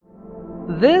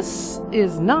This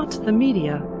is not the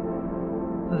media.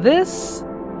 This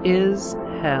is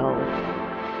hell.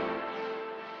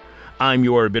 I'm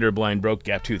your bitter, blind, broke,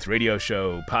 gap-toothed radio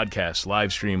show, podcast,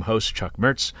 live stream host, Chuck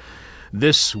Mertz.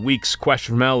 This week's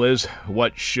question from hell is,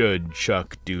 what should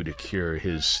Chuck do to cure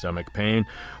his stomach pain?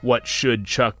 What should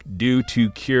Chuck do to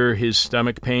cure his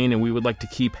stomach pain? And we would like to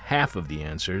keep half of the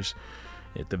answers,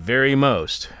 at the very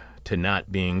most, to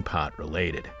not being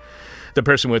pot-related. The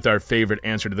person with our favorite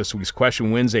answer to this week's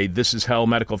question wins a This Is Hell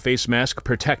medical face mask.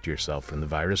 Protect yourself from the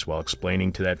virus while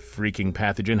explaining to that freaking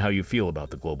pathogen how you feel about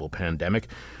the global pandemic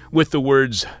with the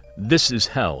words, "This is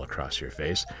hell," across your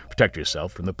face. Protect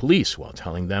yourself from the police while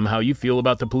telling them how you feel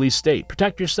about the police state.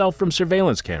 Protect yourself from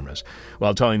surveillance cameras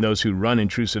while telling those who run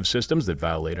intrusive systems that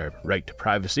violate our right to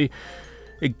privacy.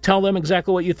 Tell them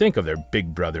exactly what you think of their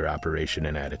Big Brother operation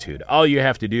and attitude. All you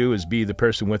have to do is be the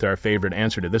person with our favorite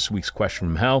answer to this week's question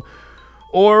from hell.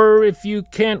 Or if you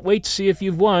can't wait to see if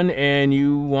you've won and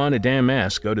you want a damn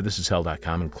mask, go to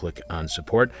thisishell.com and click on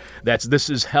support. That's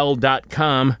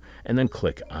thisishell.com and then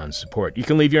click on support. You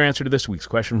can leave your answer to this week's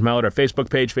question from hell at our Facebook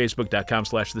page,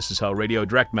 facebook.com/thisishellradio.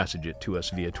 Direct message it to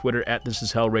us via Twitter at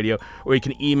thisishellradio, or you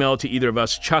can email it to either of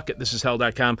us, Chuck at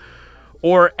thisishell.com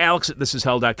or Alex at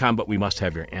thisishell.com, but we must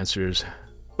have your answers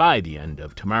by the end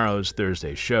of tomorrow's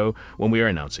Thursday show when we are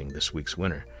announcing this week's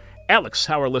winner. Alex,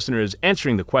 how are listeners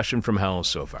answering the question from hell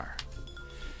so far?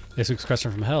 This week's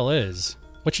question from hell is,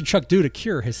 what should Chuck do to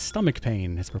cure his stomach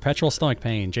pain, his perpetual stomach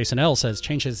pain? Jason L. says,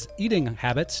 change his eating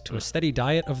habits to a steady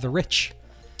diet of the rich.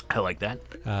 I like that.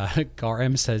 Gar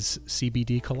M says,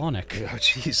 CBD colonic. Oh,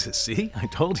 Jesus, see? I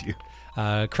told you.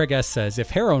 Craig S. says, if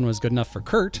heroin was good enough for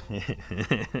Kurt.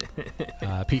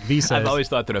 Pete V. says, I've always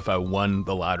thought that if I won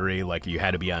the lottery, like you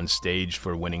had to be on stage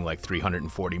for winning like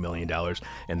 $340 million,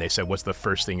 and they said, what's the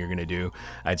first thing you're going to do?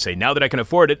 I'd say, now that I can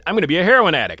afford it, I'm going to be a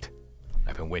heroin addict.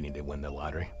 I've been waiting to win the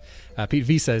lottery. Pete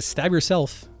V. says, stab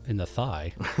yourself in the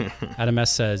thigh. Adam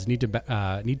S. says, need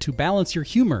to balance your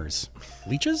humors.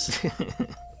 Leeches?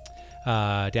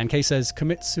 Dan K. says,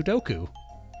 commit Sudoku.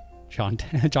 John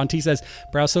T. says,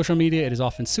 browse social media. It is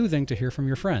often soothing to hear from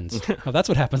your friends. Oh, that's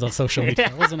what happens on social media.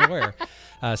 I wasn't aware.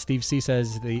 Steve C.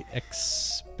 says, the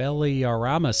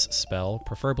Expelliarmus spell,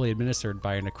 preferably administered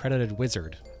by an accredited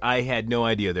wizard. I had no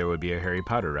idea there would be a Harry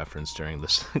Potter reference during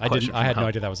this. I had no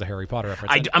idea that was a Harry Potter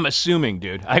reference. I'm assuming,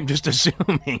 dude. I'm just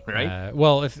assuming, right?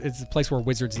 Well, if it's a place where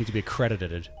wizards need to be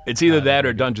accredited. It's either that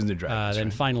or Dungeons & Dragons.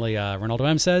 Then finally, Ronaldo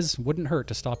M. says, wouldn't hurt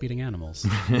to stop eating animals.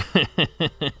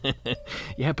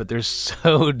 Yeah, but they're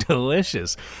so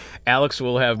delicious. Alex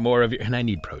will have more of your... And I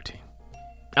need protein.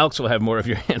 Alex will have more of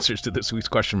your answers to this week's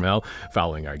question from hell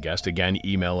following our guest. Again,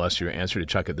 email us your answer to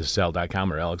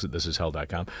chuck@thisishell.com or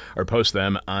alex@thisishell.com, or post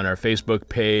them on our Facebook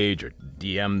page or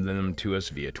DM them to us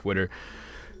via Twitter.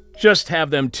 Just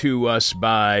have them to us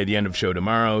by the end of show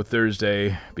tomorrow,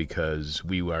 Thursday, because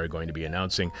we are going to be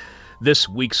announcing this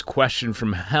week's question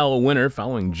from hell winner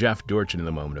following Jeff Dorchin in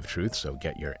the Moment of Truth, so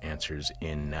get your answers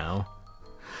in now.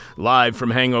 Live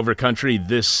from Hangover Country,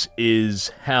 this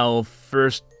is hell.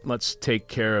 First, let's take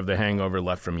care of the hangover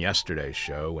left from yesterday's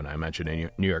show when I mentioned a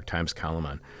New York Times column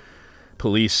on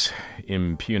police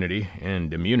impunity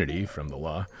and immunity from the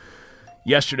law.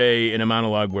 Yesterday, in a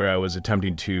monologue where I was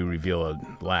attempting to reveal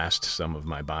at last some of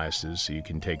my biases, so you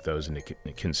can take those into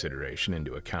consideration,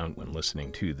 into account when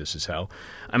listening to This Is Hell,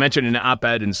 I mentioned an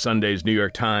op-ed in Sunday's New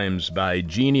York Times by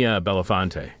Genia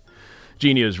Belafonte.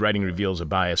 Genia's writing reveals a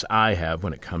bias I have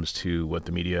when it comes to what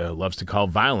the media loves to call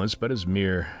violence, but is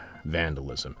mere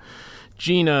vandalism.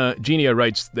 Genia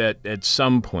writes that at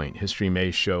some point, history may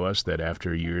show us that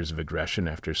after years of aggression,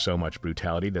 after so much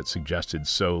brutality that suggested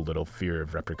so little fear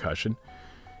of repercussion,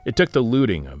 it took the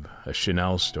looting of a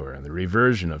Chanel store and the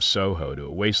reversion of Soho to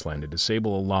a wasteland to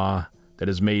disable a law that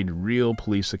has made real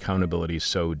police accountability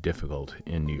so difficult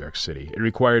in New York City. It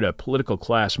required a political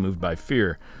class moved by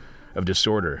fear of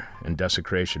disorder and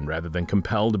desecration rather than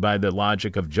compelled by the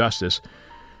logic of justice,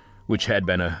 which had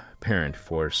been apparent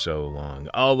for so long.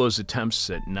 All those attempts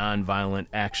at nonviolent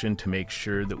action to make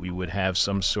sure that we would have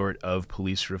some sort of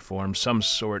police reform, some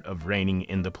sort of reining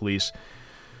in the police,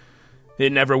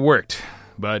 it never worked.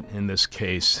 But in this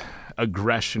case,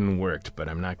 aggression worked, but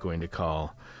I'm not going to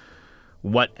call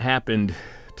what happened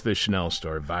to the Chanel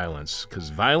store violence, because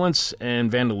violence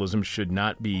and vandalism should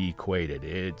not be equated.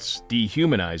 It's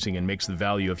dehumanizing and makes the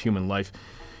value of human life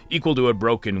equal to a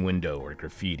broken window or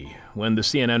graffiti. When the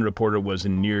CNN reporter was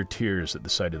in near tears at the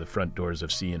sight of the front doors of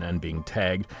CNN being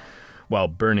tagged, while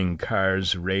burning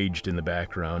cars raged in the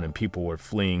background and people were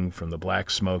fleeing from the black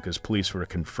smoke as police were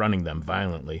confronting them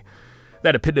violently,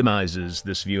 That epitomizes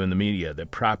this view in the media that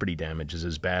property damage is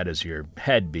as bad as your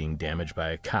head being damaged by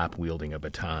a cop wielding a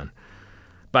baton.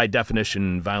 By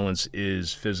definition, violence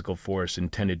is physical force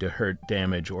intended to hurt,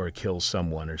 damage, or kill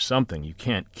someone or something. You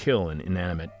can't kill an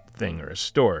inanimate thing or a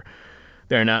store.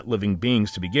 They're not living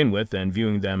beings to begin with, and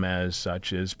viewing them as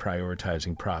such is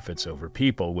prioritizing profits over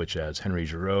people, which, as Henry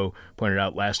Giroux pointed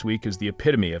out last week, is the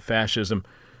epitome of fascism,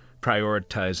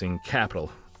 prioritizing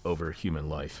capital over human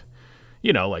life.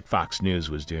 You know, like Fox News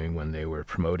was doing when they were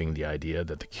promoting the idea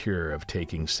that the cure of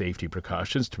taking safety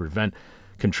precautions to prevent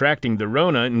contracting the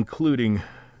Rona, including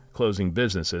closing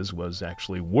businesses, was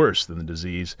actually worse than the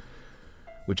disease,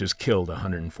 which has killed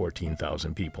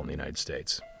 114,000 people in the United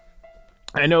States.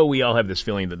 I know we all have this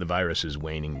feeling that the virus is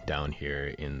waning down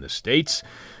here in the States.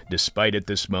 Despite at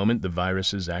this moment, the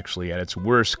virus is actually at its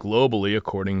worst globally,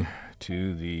 according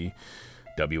to the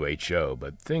WHO.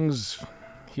 But things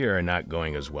here are not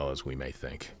going as well as we may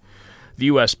think. The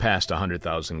U.S. passed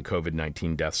 100,000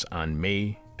 COVID-19 deaths on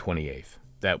May 28th.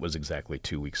 That was exactly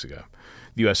 2 weeks ago.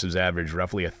 The U.S. has averaged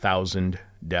roughly 1,000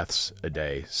 deaths a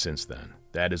day since then.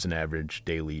 That is an average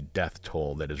daily death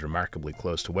toll that is remarkably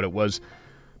close to what it was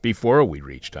before we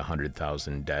reached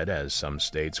 100,000 dead, as some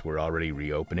states were already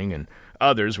reopening and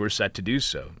others were set to do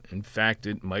so. In fact,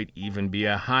 it might even be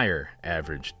a higher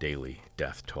average daily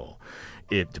death toll,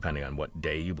 depending on what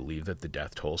day you believe that the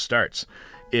death toll starts.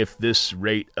 If this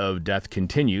rate of death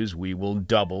continues, we will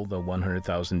double the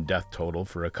 100,000 death total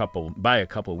by a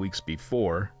couple weeks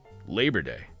before Labor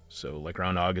Day. So like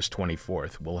around August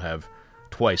 24th, we'll have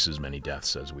twice as many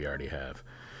deaths as we already have.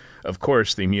 Of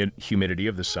course, the humidity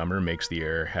of the summer makes the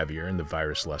air heavier and the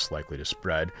virus less likely to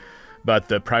spread. But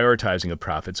the prioritizing of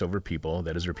profits over people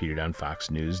that is repeated on Fox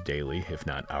News daily, if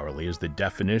not hourly, is the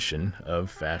definition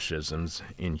of fascism's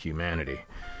inhumanity.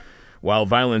 While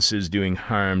violence is doing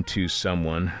harm to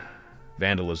someone,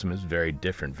 vandalism is very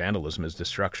different. Vandalism is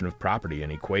destruction of property,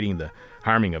 and equating the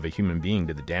harming of a human being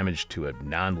to the damage to a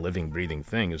non-living, breathing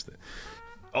thing is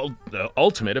the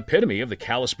ultimate epitome of the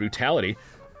callous brutality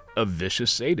of vicious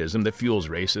sadism that fuels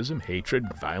racism, hatred,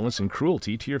 violence, and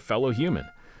cruelty to your fellow human.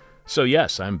 So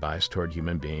yes, I'm biased toward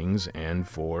human beings and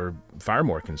far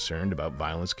more concerned about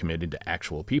violence committed to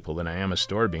actual people than I am a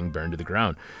store being burned to the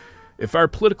ground. If our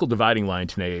political dividing line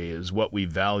today is what we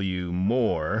value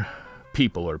more,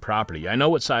 people or property, I know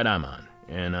what side I'm on,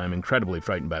 and I'm incredibly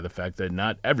frightened by the fact that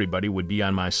not everybody would be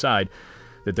on my side,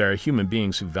 that there are human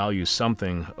beings who value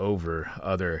something over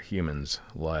other humans'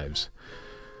 lives.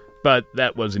 But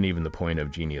that wasn't even the point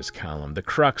of Genia's column. The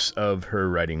crux of her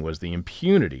writing was the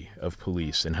impunity of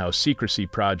police and how secrecy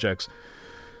protects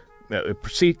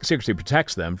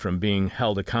them from being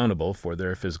held accountable for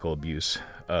their physical abuse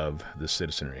of the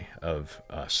citizenry, of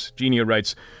us. Genia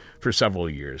writes, for several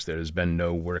years, there has been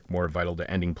no work more vital to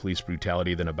ending police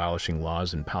brutality than abolishing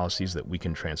laws and policies that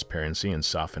weaken transparency and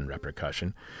soften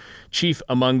repercussion. Chief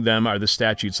among them are the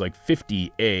statutes like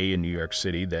 50A in New York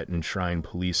City that enshrine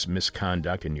police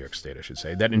misconduct, in New York State, I should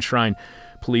say, that enshrine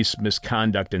police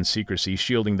misconduct and secrecy,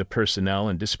 shielding the personnel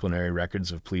and disciplinary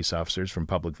records of police officers from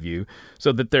public view,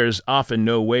 so that there's often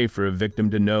no way for a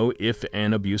victim to know if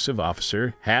an abusive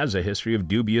officer has a history of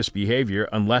dubious behavior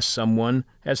unless someone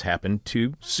has happened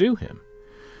to sue him.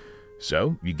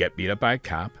 So, you get beat up by a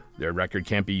cop, their record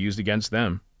can't be used against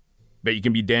them. But you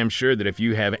can be damn sure that if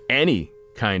you have any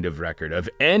kind of record of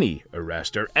any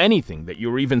arrest or anything that you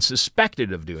were even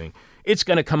suspected of doing, it's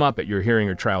going to come up at your hearing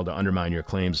or trial to undermine your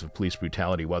claims of police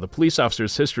brutality, while the police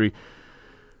officer's history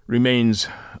remains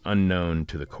unknown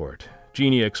to the court.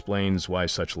 Genia explains why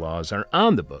such laws are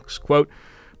on the books. Quote,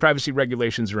 privacy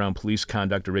regulations around police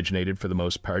conduct originated for the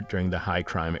most part during the high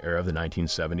crime era of the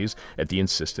 1970s at the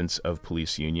insistence of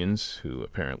police unions, who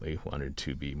apparently wanted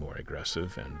to be more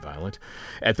aggressive and violent.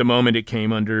 At the moment it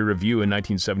came under review in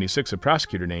 1976, a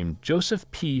prosecutor named Joseph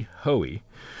P. Hoey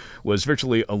was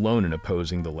virtually alone in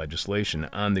opposing the legislation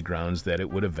on the grounds that it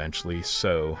would eventually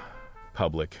sow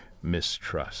public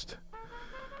mistrust,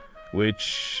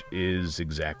 which is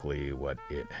exactly what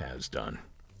it has done.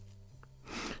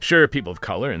 Sure, people of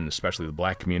color, and especially the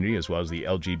black community, as well as the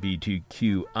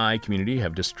LGBTQI community,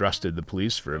 have distrusted the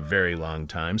police for a very long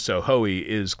time, so Hoey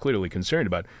is clearly concerned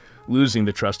about losing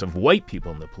the trust of white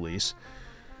people in the police,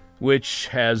 which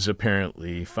has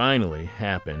apparently finally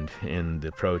happened in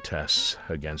the protests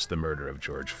against the murder of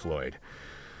George Floyd.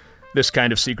 This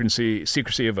kind of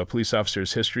secrecy of a police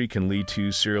officer's history can lead to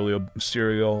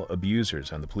serial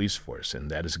abusers on the police force,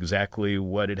 and that is exactly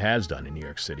what it has done in New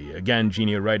York City. Again,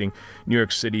 Genia writing, New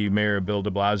York City Mayor Bill de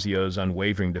Blasio's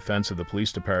unwavering defense of the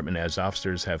police department as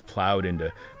officers have plowed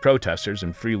into protesters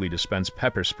and freely dispensed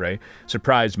pepper spray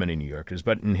surprised many New Yorkers,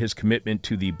 but in his commitment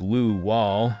to the Blue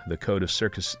Wall, the code of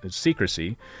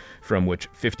secrecy, from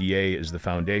which 50A is the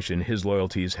foundation, his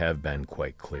loyalties have been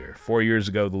quite clear. 4 years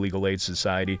ago, the Legal Aid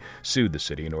Society sued the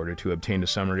city in order to obtain a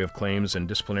summary of claims and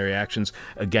disciplinary actions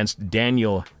against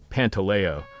Daniel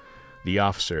Pantaleo, the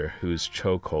officer whose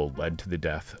chokehold led to the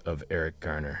death of Eric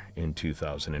Garner in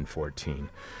 2014.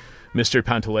 Mr.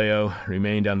 Pantaleo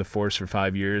remained on the force for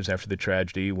 5 years after the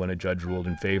tragedy when a judge ruled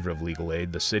in favor of legal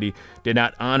aid. The city did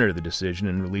not honor the decision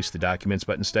and release the documents,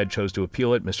 but instead chose to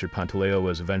appeal it. Mr. Pantaleo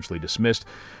was eventually dismissed,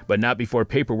 but not before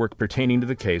paperwork pertaining to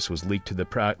the case was leaked to the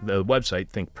website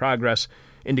Think Progress,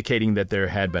 indicating that there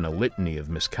had been a litany of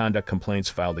misconduct complaints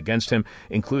filed against him,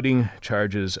 including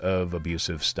charges of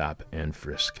abusive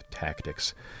stop-and-frisk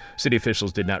tactics. City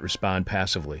officials did not respond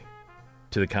passively.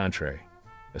 To the contrary,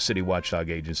 a city watchdog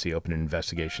agency opened an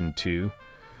investigation to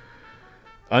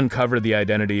uncover the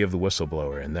identity of the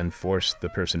whistleblower and then force the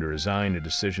person to resign, a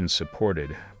decision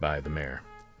supported by the mayor.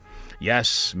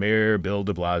 Yes, Mayor Bill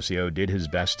de Blasio did his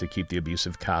best to keep the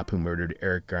abusive cop who murdered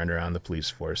Eric Garner on the police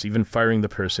force, even firing the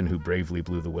person who bravely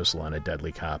blew the whistle on a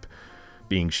deadly cop,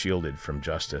 being shielded from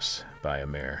justice by a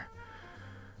mayor.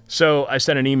 So I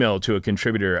sent an email to a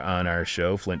contributor on our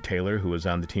show, Flint Taylor, who was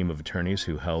on the team of attorneys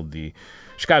who held the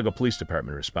Chicago Police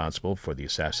Department responsible for the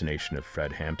assassination of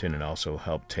Fred Hampton and also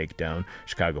helped take down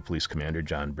Chicago Police Commander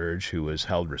John Burge, who was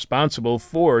held responsible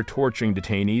for torturing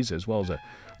detainees as well as a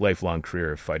lifelong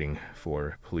career of fighting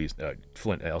for police.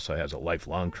 Flint also has a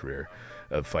lifelong career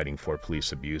of fighting for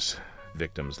police abuse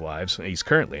victims' lives. He's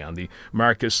currently on the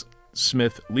Marcus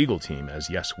Smith legal team, as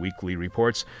Yes Weekly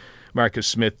reports. Marcus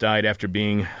Smith died after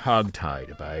being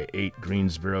hogtied by 8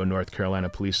 Greensboro, North Carolina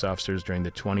police officers during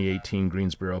the 2018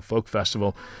 Greensboro Folk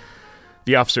Festival.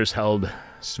 The officers held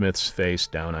Smith's face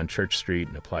down on Church Street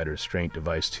and applied a restraint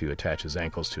device to attach his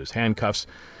ankles to his handcuffs.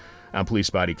 On police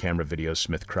body camera video,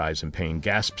 Smith cries in pain,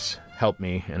 gasps, "Help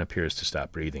me," and appears to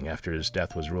stop breathing. After his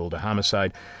death was ruled a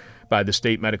homicide by the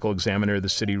state medical examiner, the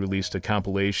city released a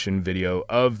compilation video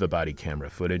of the body camera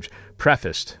footage,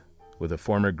 prefaced with a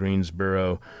former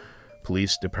Greensboro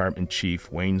Police Department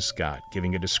Chief, Wayne Scott,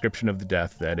 giving a description of the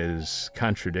death that is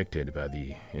contradicted by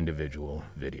the individual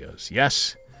videos.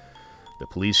 Yes, the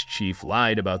police chief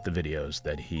lied about the videos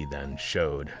that he then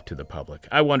showed to the public.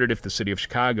 I wondered if the city of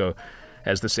Chicago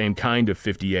has the same kind of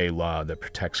 50A law that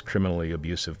protects criminally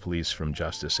abusive police from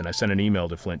justice, and I sent an email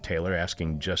to Flint Taylor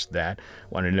asking just that.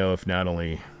 Wanted to know if not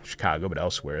only Chicago but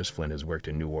elsewhere, as Flint has worked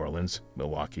in New Orleans,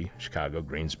 Milwaukee, Chicago,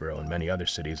 Greensboro, and many other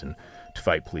cities and to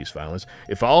fight police violence,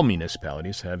 if all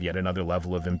municipalities have yet another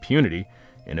level of impunity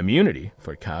and immunity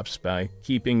for cops by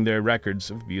keeping their records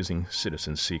of abusing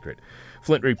citizens secret.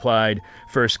 Flint replied,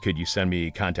 "First, could you send me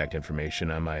contact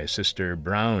information on my sister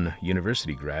Brown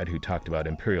University grad who talked about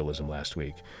imperialism last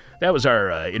week?" That was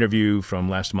our interview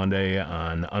from last Monday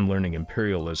on Unlearning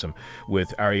Imperialism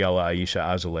with Ariella Aisha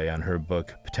Azoulay on her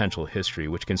book Potential History,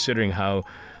 which, considering how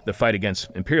the fight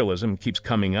against imperialism keeps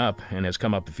coming up and has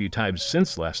come up a few times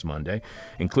since last Monday,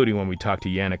 including when we talked to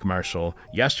Yannick Marshall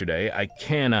yesterday, I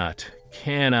cannot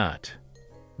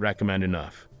recommend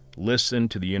enough. Listen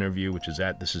to the interview, which is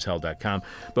at thisishell.com,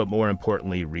 but more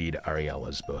importantly, read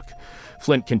Ariella's book.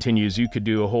 Flint continues, you could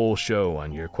do a whole show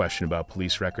on your question about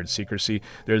police record secrecy.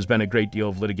 There's been a great deal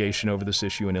of litigation over this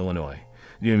issue in Illinois.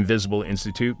 The Invisible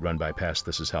Institute, run by past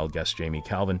This Is Hell guest Jamie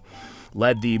Calvin,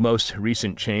 led the most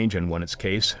recent change and won its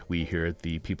case. We here at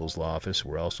the People's Law Office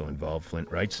were also involved,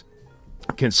 Flint writes,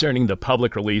 concerning the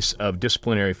public release of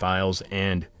disciplinary files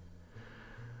and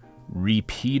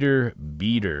repeater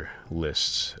beater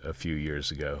lists a few years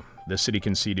ago. The city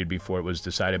conceded before it was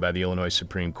decided by the Illinois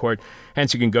Supreme Court.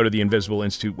 Hence, you can go to the Invisible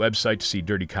Institute website to see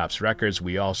Dirty Cops records.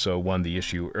 We also won the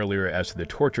issue earlier as to the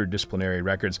torture disciplinary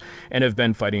records and have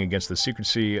been fighting against the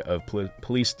secrecy of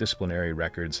police disciplinary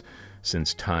records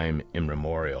since time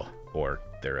immemorial, or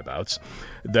thereabouts.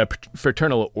 The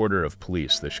Fraternal Order of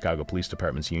Police, the Chicago Police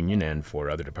Department's union, and 4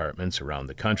 other departments around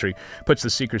the country, puts the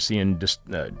secrecy and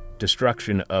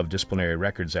destruction of disciplinary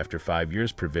records after 5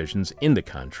 years provisions in the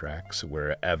contracts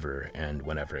wherever and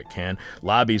whenever it can.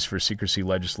 Lobbies for secrecy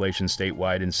legislation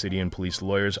statewide, and city and police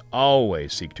lawyers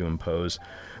always seek to impose,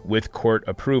 with court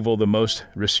approval, the most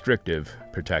restrictive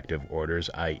protective orders,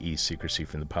 i.e. secrecy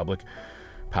from the public,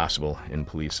 possible in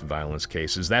police violence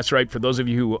cases. That's right, for those of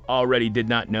you who already did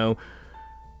not know,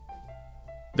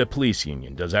 The police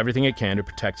union does everything it can to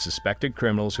protect suspected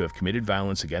criminals who have committed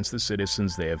violence against the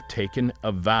citizens they have taken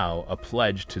a vow, a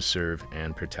pledge to serve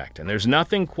and protect. And there's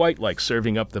nothing quite like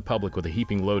serving up the public with a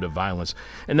heaping load of violence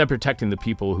and then protecting the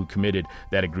people who committed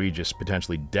that egregious,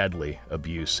 potentially deadly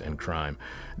abuse and crime.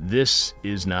 This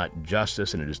is not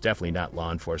justice, and it is definitely not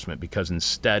law enforcement, because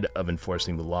instead of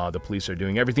enforcing the law, the police are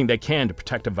doing everything they can to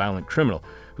protect a violent criminal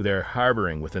who they're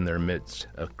harboring within their midst,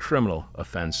 a criminal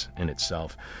offense in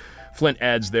itself. Flint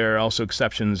adds there are also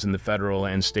exceptions in the federal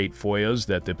and state FOIAs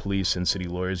that the police and city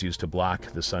lawyers use to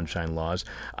block the sunshine laws.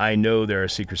 I know there are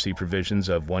secrecy provisions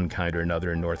of one kind or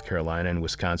another in North Carolina and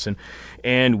Wisconsin,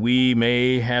 and we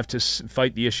may have to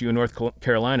fight the issue in North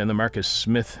Carolina in the Marcus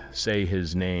Smith Say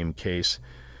His Name case.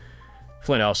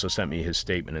 Flint also sent me his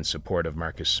statement in support of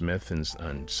Marcus Smith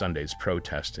on Sunday's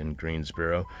protest in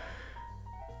Greensboro.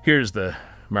 Here's the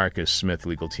Marcus Smith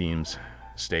legal team's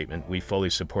statement. We fully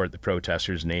support the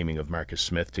protesters' naming of Marcus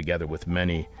Smith, together with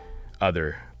many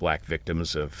other black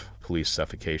victims of police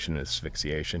suffocation and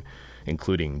asphyxiation,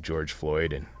 including George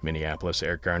Floyd in Minneapolis,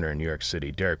 Eric Garner in New York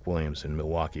City, Derek Williams in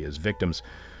Milwaukee, as victims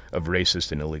of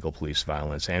racist and illegal police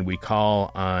violence. And we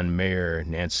call on Mayor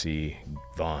Nancy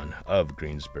Vaughn of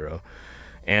Greensboro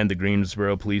and the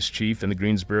Greensboro Police Chief and the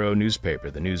Greensboro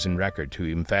newspaper, the News and Record, to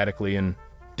emphatically and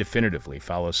definitively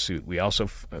follow suit. We also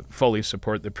fully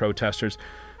support the protesters'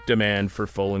 demand for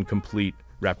full and complete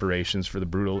reparations for the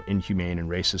brutal, inhumane, and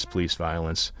racist police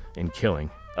violence and killing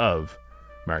of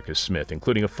Marcus Smith,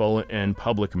 including a full and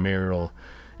public mayoral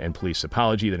and police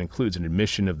apology that includes an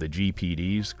admission of the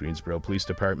GPD's, Greensboro Police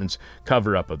Department's,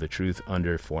 cover-up of the truth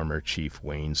under former Chief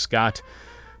Wayne Scott,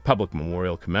 public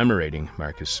memorial commemorating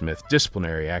Marcus Smith,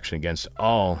 disciplinary action against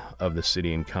all of the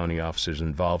city and county officers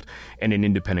involved, and an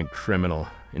independent criminal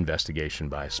investigation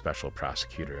by a special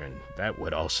prosecutor. And that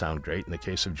would all sound great in the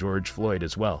case of George Floyd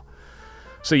as well.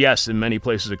 So yes, in many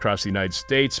places across the United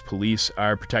States, police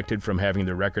are protected from having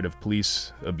the record of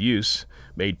police abuse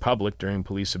made public during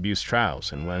police abuse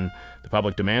trials. And when the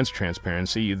public demands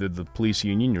transparency, either the police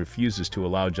union refuses to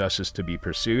allow justice to be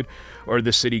pursued, or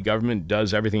the city government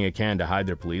does everything it can to hide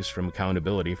their police from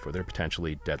accountability for their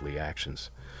potentially deadly actions.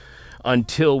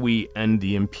 Until we end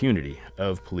the impunity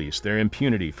of police, their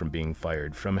impunity from being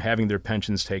fired, from having their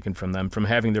pensions taken from them, from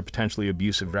having their potentially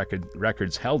abusive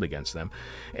records held against them,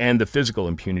 and the physical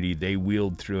impunity they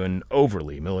wield through an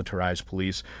overly militarized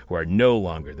police who are no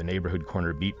longer the neighborhood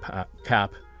corner beat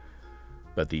cop,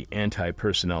 but the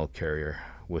anti-personnel carrier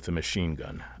with a machine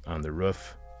gun on the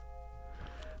roof.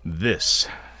 This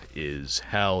is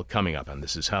hell. Coming up on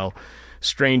This Is Hell,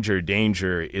 stranger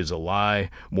danger is a lie.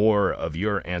 More of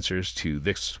your answers to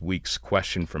this week's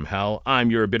question from hell. I'm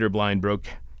your bitter, blind, broke,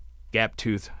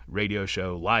 gap-toothed radio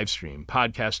show, live stream,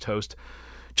 podcast host.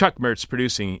 Chuck Mertz.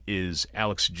 Producing is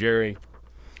Alex Jerry.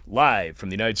 Live from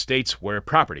the United States, where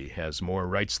property has more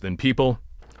rights than people.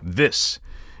 This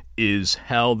is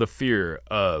hell. The fear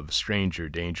of stranger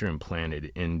danger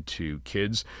implanted into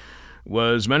kids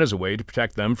was meant as a way to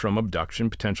protect them from abduction,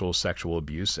 potential sexual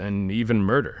abuse, and even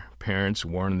murder. Parents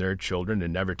warn their children to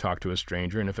never talk to a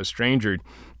stranger, and if a stranger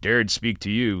dared speak to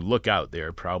you, look out, they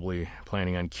are probably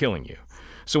planning on killing you.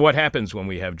 So what happens when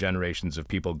we have generations of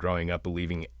people growing up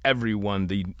believing everyone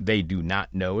they do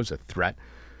not know is a threat,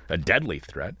 a deadly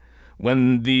threat,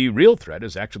 when the real threat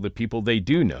is actually the people they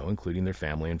do know, including their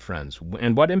family and friends?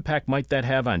 And what impact might that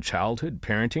have on childhood,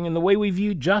 parenting, and the way we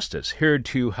view justice? Here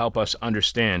to help us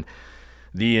understand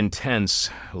the intense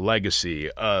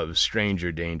legacy of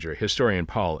stranger danger, historian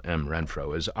Paul M.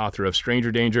 Renfro is author of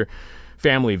Stranger Danger,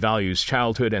 Family Values,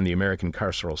 Childhood, and the American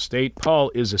Carceral State.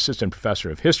 Paul is assistant professor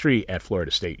of history at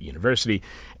Florida State University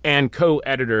and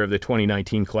co-editor of the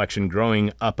 2019 collection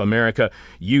Growing Up America,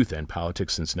 Youth and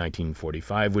Politics Since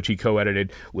 1945, which he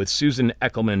co-edited with Susan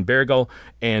Eckelman-Bergel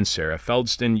and Sarah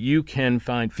Feldston. You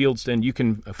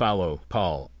can follow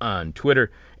Paul on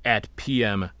Twitter at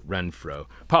PM Renfro.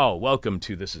 Paul, welcome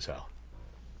to This Is Hell.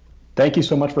 Thank you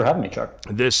so much for having me, Chuck.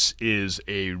 This is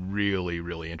a really,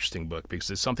 really interesting book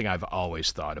because it's something I've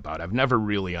always thought about. I've never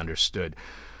really understood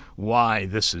why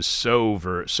this is so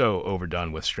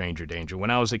overdone with stranger danger. When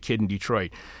I was a kid in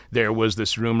Detroit, there was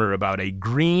this rumor about a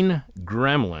green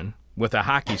gremlin with a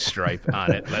hockey stripe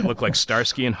on it that looked like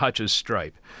Starsky and Hutch's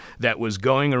stripe that was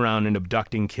going around and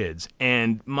abducting kids.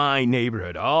 And my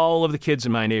neighborhood, all of the kids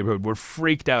in my neighborhood were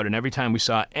freaked out. And every time we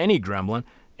saw any gremlin,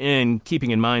 and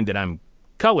keeping in mind that I'm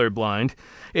colorblind.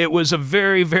 It was a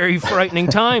very, very frightening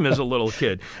time as a little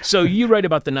kid. So you write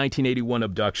about the 1981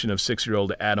 abduction of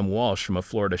 6-year-old Adam Walsh from a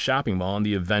Florida shopping mall and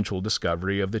the eventual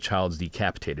discovery of the child's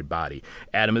decapitated body.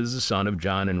 Adam is the son of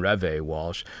John and Reve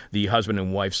Walsh. The husband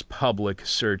and wife's public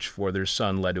search for their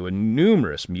son led to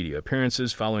numerous media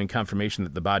appearances. Following confirmation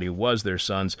that the body was their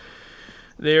son's,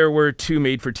 there were 2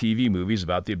 made-for-TV movies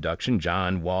about the abduction.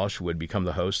 John Walsh would become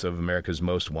the host of America's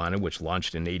Most Wanted, which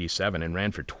launched in '87 and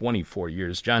ran for 24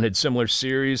 years. John had similar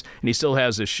series, and he still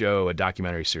has a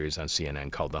documentary series on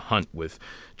CNN called The Hunt with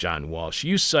John Walsh.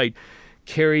 You cite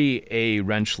Carrie A.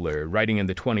 Rentschler, writing in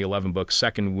the 2011 book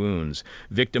Second Wounds,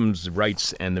 Victims'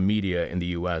 Rights and the Media in the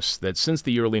U.S., that since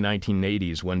the early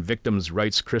 1980s, when victims'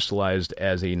 rights crystallized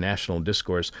as a national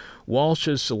discourse,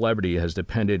 Walsh's celebrity has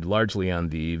depended largely on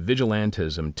the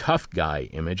vigilantism, tough guy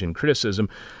image and criticism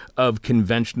of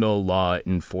conventional law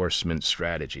enforcement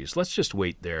strategies. Let's just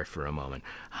wait there for a moment.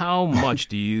 How much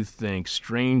do you think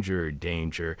Stranger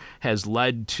Danger has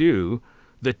led to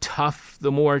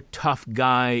the more tough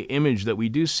guy image that we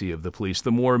do see of the police,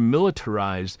 the more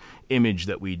militarized image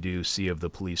that we do see of the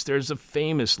police? There's a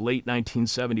famous late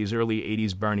 1970s, early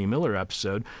 80s Barney Miller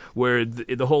episode where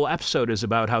the whole episode is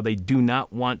about how they do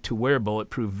not want to wear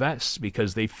bulletproof vests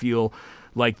because they feel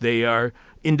like they are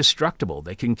indestructible.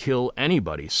 They can kill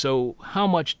anybody. So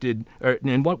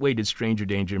in what way did Stranger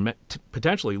Danger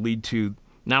potentially lead to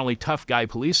not only tough guy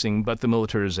policing, but the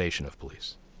militarization of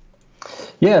police?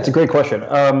 Yeah, it's a great question.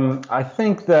 I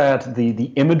think that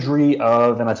the imagery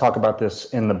of, and I talk about this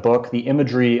in the book, the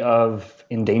imagery of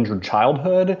endangered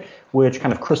childhood, which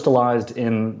kind of crystallized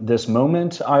in this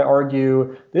moment, I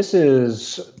argue, this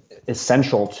is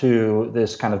essential to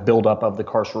this kind of buildup of the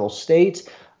carceral state.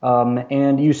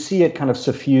 And you see it kind of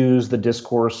suffuse the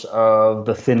discourse of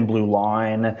the thin blue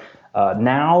line.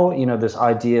 Now, this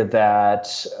idea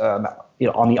that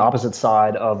on the opposite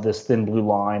side of this thin blue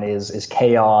line is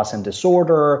chaos and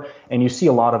disorder. And you see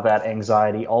a lot of that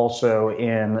anxiety also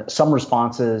in some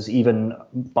responses, even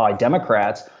by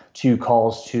Democrats, to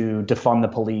calls to defund the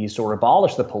police or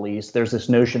abolish the police. There's this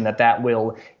notion that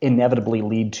will inevitably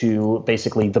lead to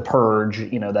basically The Purge,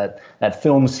 that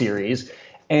film series.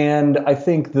 And I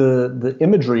think the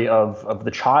imagery of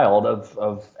the child,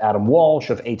 of Adam Walsh,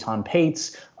 of Eitan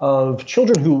Pates, of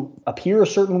children who appear a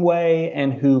certain way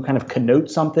and who kind of connote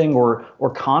something or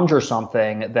conjure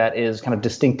something that is kind of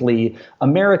distinctly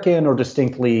American or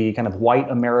distinctly kind of white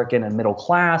American and middle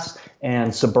class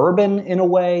and suburban in a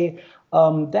way,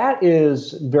 that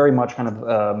is very much kind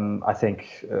of, I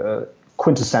think,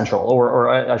 quintessential, or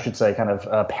I should say, kind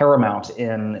of paramount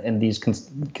in these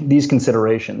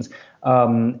considerations.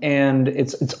 And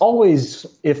it's always,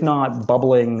 if not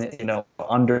bubbling,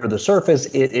 under the surface,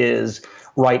 it is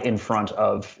right in front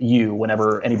of you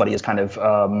whenever anybody is kind of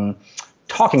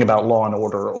talking about law and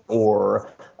order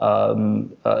or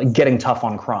getting tough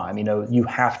on crime. You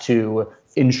have to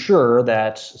ensure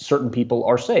that certain people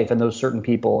are safe, and those certain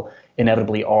people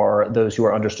inevitably are those who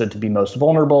are understood to be most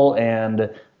vulnerable, and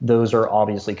those are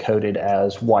obviously coded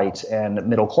as white and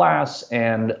middle class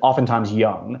and oftentimes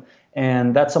young.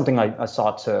 And that's something I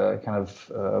sought to kind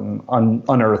of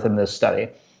unearth in this study.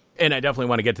 And I definitely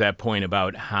want to get to that point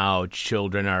about how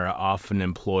children are often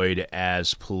employed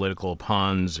as political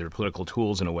pawns or political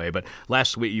tools in a way. But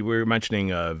last week, you were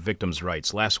mentioning victims'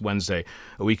 rights. Last Wednesday,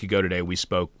 a week ago today, we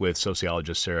spoke with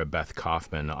sociologist Sarah Beth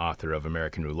Kaufman, author of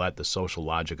American Roulette, The Social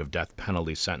Logic of Death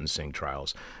Penalty Sentencing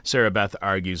Trials. Sarah Beth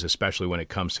argues, especially when it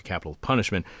comes to capital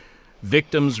punishment,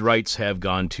 victims' rights have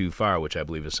gone too far, which I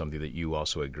believe is something that you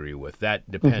also agree with. That,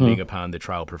 depending upon the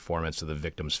trial performance of the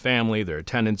victim's family, their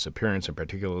attendance, appearance, and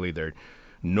particularly their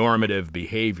normative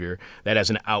behavior, that has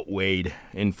an outweighed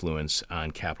influence on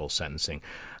capital sentencing.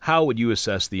 How would you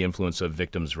assess the influence of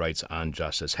victims' rights on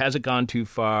justice? Has it gone too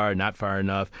far, not far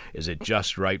enough? Is it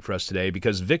just right for us today?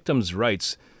 Because victims'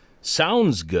 rights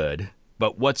sounds good,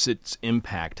 but what's its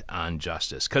impact on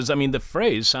justice? Because, the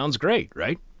phrase sounds great,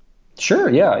 right? Sure,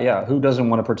 yeah. Who doesn't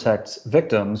want to protect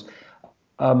victims?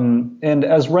 And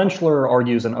as Rentschler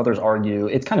argues and others argue,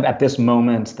 it's kind of at this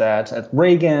moment that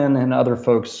Reagan and other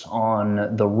folks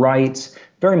on the right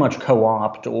very much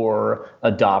co-opt or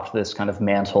adopt this kind of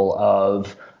mantle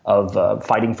of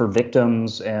fighting for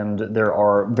victims. And there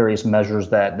are various measures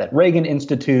that Reagan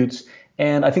institutes.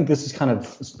 And I think this is kind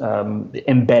of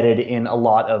embedded in a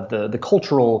lot of the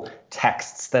cultural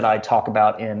texts that I talk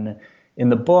about in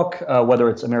the book, whether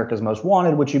it's America's Most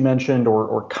Wanted, which you mentioned,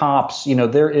 or Cops.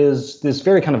 There is this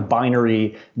very kind of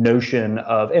binary notion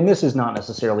of, and this is not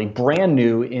necessarily brand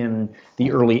new in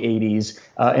the early 80s,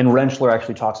 and Rentschler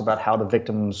actually talks about how the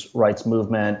victims' rights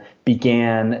movement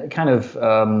began kind of,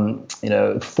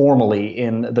 formally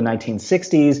in the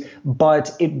 1960s,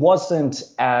 but it wasn't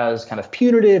as kind of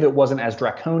punitive, it wasn't as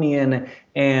draconian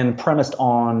and premised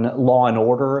on law and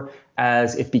order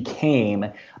as it became.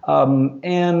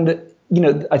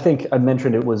 I think I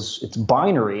mentioned it's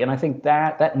binary, and I think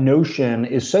that notion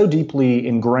is so deeply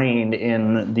ingrained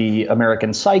in the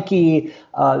American psyche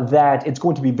that it's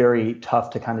going to be very tough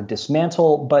to kind of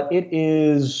dismantle. But it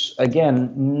is,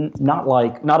 again, not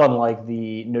unlike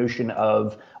the notion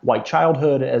of white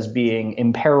childhood as being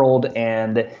imperiled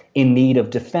and in need of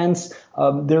defense.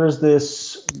 There is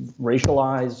this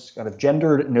racialized, kind of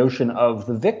gendered notion of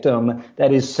the victim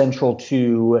that is central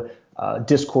to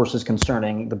discourses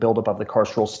concerning the buildup of the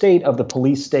carceral state, of the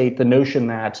police state, the notion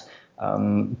that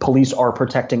police are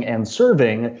protecting and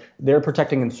serving, they're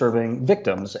protecting and serving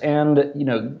victims. And,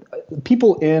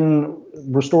 people in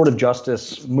restorative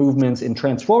justice movements, in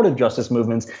transformative justice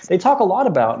movements, they talk a lot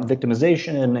about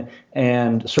victimization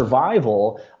and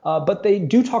survival, but they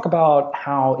do talk about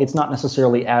how it's not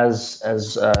necessarily as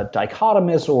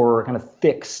dichotomous or kind of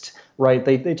fixed, right?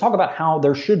 They talk about how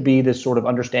there should be this sort of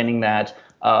understanding that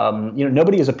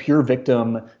nobody is a pure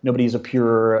victim. Nobody is a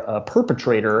pure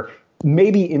perpetrator.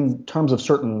 Maybe in terms of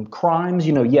certain crimes,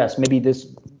 yes, maybe this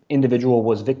individual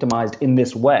was victimized in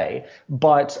this way.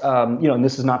 But, and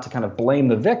this is not to kind of blame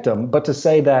the victim, but to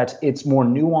say that it's more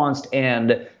nuanced,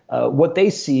 and what they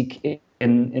seek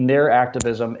in their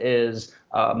activism is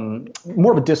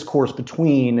more of a discourse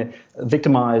between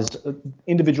victimized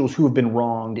individuals who have been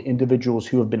wronged, individuals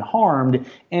who have been harmed,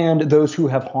 and those who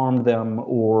have harmed them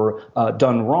or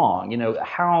done wrong.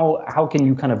 How can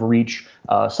you kind of reach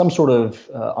some sort of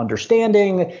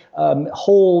understanding,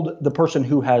 hold the person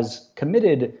who has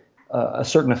committed a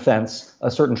certain offense,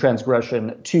 a certain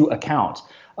transgression to account?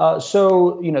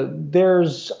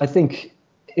 There's, I think,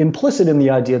 implicit in the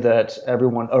idea that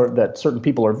everyone, or that certain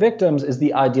people are victims, is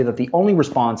the idea that the only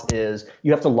response is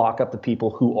you have to lock up the people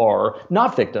who are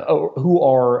not victim, or who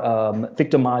are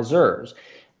victimizers.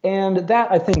 And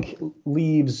that, I think,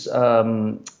 leaves,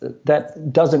 that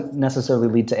doesn't necessarily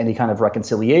lead to any kind of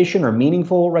reconciliation or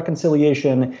meaningful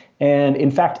reconciliation. And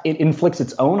in fact, it inflicts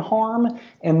its own harm.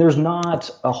 And there's not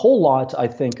a whole lot, I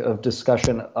think, of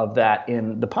discussion of that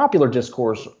in the popular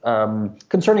discourse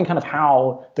concerning kind of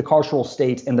how the carceral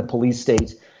state and the police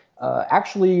state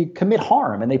actually commit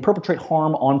harm. And they perpetrate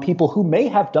harm on people who may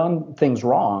have done things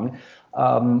wrong,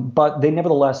 but they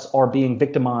nevertheless are being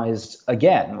victimized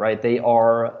again, right? They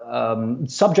are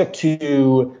subject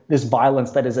to this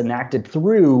violence that is enacted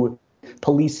through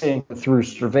policing, through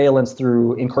surveillance,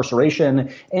 through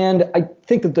incarceration. And I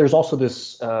think that there's also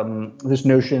this this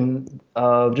notion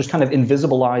of just kind of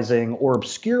invisibilizing or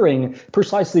obscuring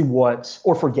precisely what,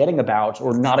 or forgetting about,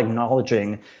 or not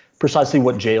acknowledging precisely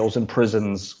what jails and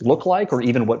prisons look like, or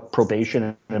even what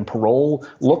probation and parole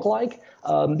look like.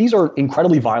 These are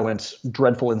incredibly violent,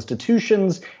 dreadful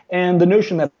institutions, and the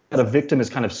notion that a victim is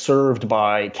kind of served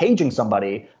by caging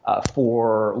somebody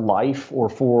for life or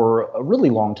for a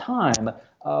really long time,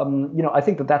 I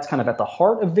think that that's kind of at the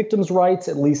heart of victims' rights,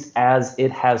 at least as it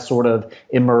has sort of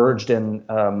emerged and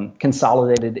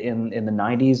consolidated in the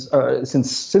 90s,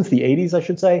 since the 80s, I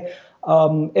should say.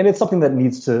 And it's something that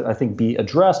needs to, I think, be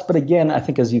addressed. But again, I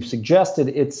think, as you've suggested,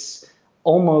 it's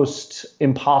almost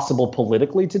impossible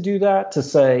politically to do that, to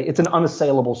say it's an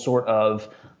unassailable sort of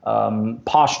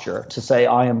posture to say,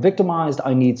 I am victimized,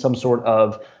 I need some sort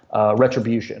of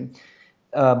retribution.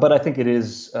 But I think it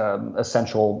is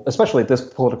essential, especially at this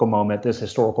political moment, this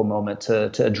historical moment,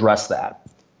 to address that.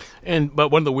 But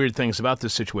one of the weird things about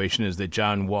this situation is that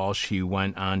John Walsh, he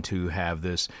went on to have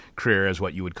this career as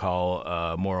what you would call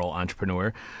a moral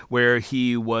entrepreneur, where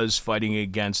he was fighting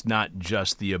against not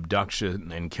just the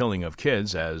abduction and killing of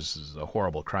kids, as a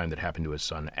horrible crime that happened to his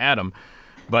son Adam,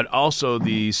 but also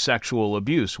the sexual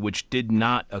abuse, which did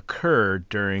not occur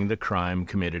during the crime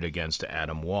committed against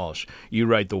Adam Walsh. You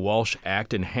write, the Walsh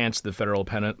Act enhanced the federal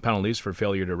penalties for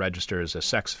failure to register as a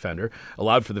sex offender,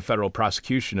 allowed for the federal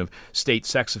prosecution of state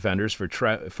sex offenders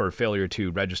for failure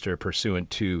to register pursuant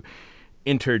to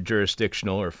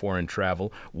interjurisdictional or foreign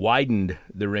travel, widened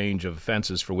the range of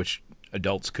offenses for which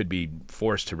adults could be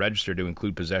forced to register to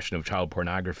include possession of child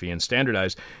pornography, and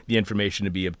standardized the information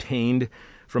to be obtained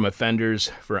from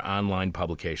offenders for online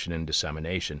publication and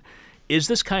dissemination. Is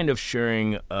this kind of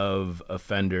sharing of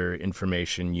offender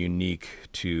information unique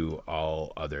to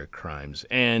all other crimes?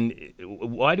 And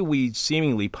why do we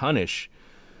seemingly punish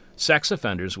sex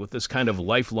offenders with this kind of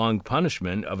lifelong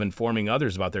punishment of informing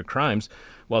others about their crimes,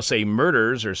 while, say,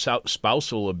 murderers or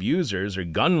spousal abusers or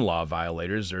gun law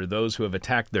violators or those who have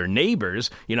attacked their neighbors,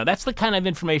 that's the kind of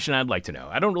information I'd like to know.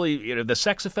 I don't really, the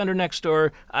sex offender next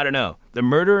door, I don't know. The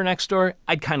murderer next door,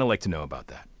 I'd kind of like to know about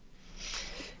that.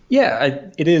 Yeah,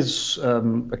 it is.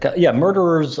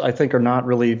 Murderers, I think, are not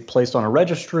really placed on a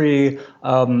registry.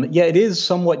 It is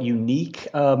somewhat unique,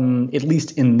 at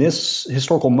least in this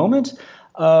historical moment.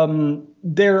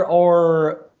 There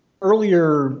are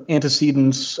earlier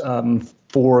antecedents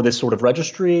for this sort of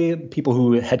registry. People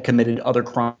who had committed other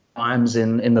crimes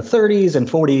in the 30s and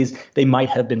 40s, they might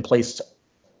have been placed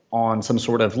on some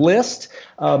sort of list.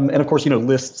 And of course,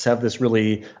 lists have this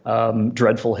really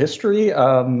dreadful history,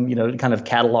 kind of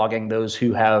cataloging those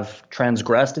who have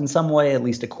transgressed in some way, at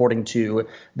least according to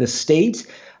the state.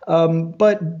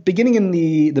 But beginning in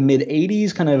the mid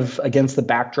 80s, kind of against the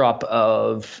backdrop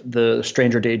of the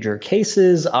stranger danger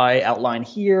cases I outline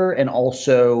here, and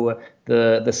also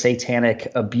the satanic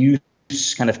abuse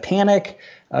kind of panic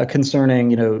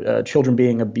concerning, children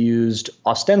being abused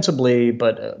ostensibly,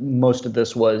 but most of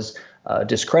this was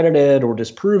discredited or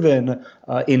disproven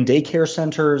in daycare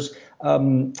centers.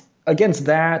 Against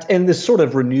that, and this sort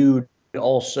of renewed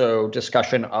also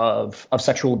discussion of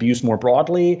sexual abuse more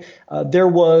broadly, there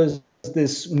was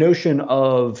this notion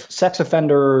of sex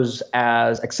offenders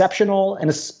as exceptional, and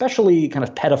especially kind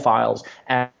of pedophiles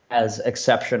as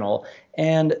exceptional.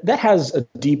 And that has a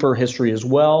deeper history as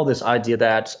well, this idea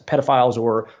that pedophiles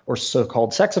or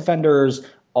so-called sex offenders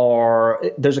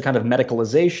there's a kind of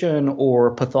medicalization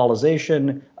or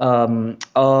pathologization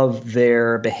of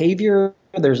their behavior.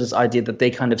 There's this idea that they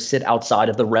kind of sit outside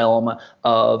of the realm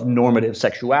of normative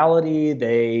sexuality.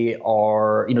 They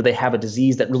are, they have a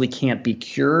disease that really can't be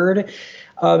cured.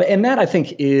 And that, I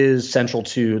think, is central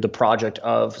to the project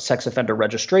of sex offender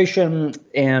registration.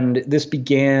 And this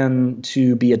began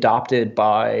to be adopted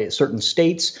by certain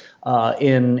states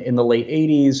in the late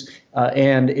 80s.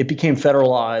 And it became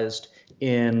federalized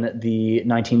in the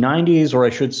 1990s, or I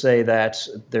should say that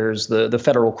there's the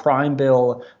Federal Crime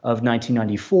Bill of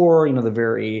 1994, the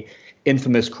very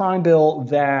infamous crime bill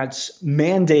that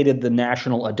mandated the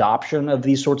national adoption of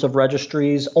these sorts of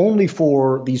registries only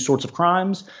for these sorts of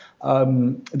crimes.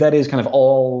 That is kind of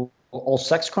all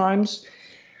sex crimes.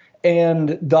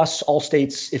 And thus, all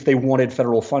states, if they wanted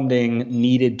federal funding,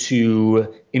 needed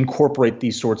to incorporate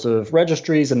these sorts of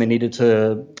registries, and they needed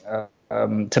to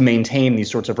maintain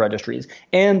these sorts of registries.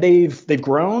 And they've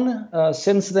grown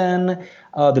since then.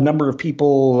 The number of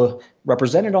people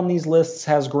represented on these lists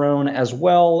has grown as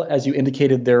well. As you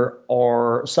indicated, there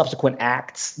are subsequent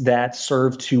acts that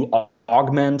serve to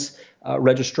augment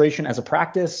registration as a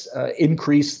practice,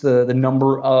 increase the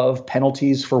number of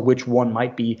penalties for which one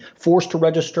might be forced to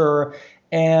register.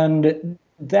 And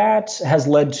that has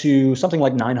led to something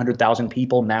like 900,000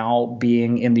 people now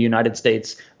being in the United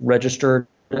States registered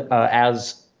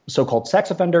as so-called sex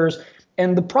offenders.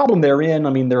 And the problem therein,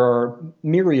 there are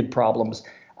myriad problems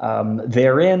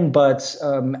therein, but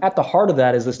at the heart of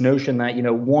that is this notion that,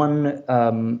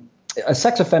 a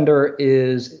sex offender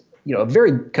is, a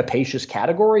very capacious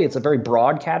category. It's a very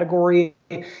broad category.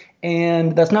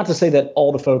 And that's not to say that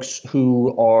all the folks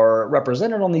who are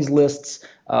represented on these lists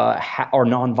are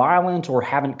nonviolent or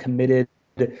haven't committed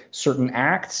certain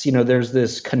acts. There's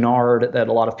this canard that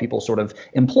a lot of people sort of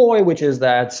employ, which is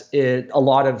that a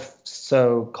lot of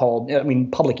so-called,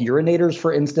 public urinators,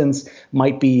 for instance,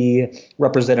 might be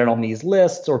represented on these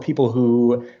lists, or people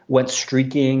who went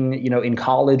streaking, in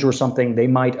college or something, they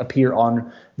might appear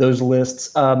on those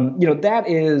lists. That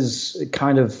is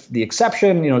kind of the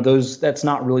exception. That's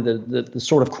not really the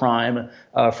sort of crime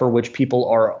for which people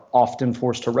are often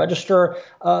forced to register.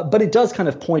 But it does kind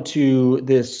of point to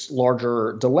this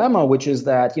larger dilemma, which is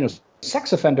that,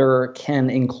 sex offender can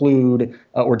include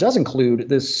or does include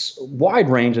this wide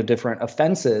range of different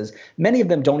offenses. Many of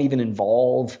them don't even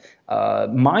involve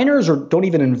minors, or don't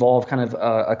even involve kind of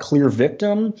a clear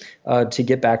victim, to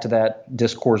get back to that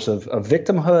discourse of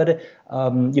victimhood.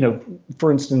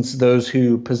 For instance, those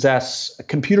who possess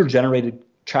computer-generated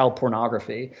child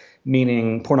pornography,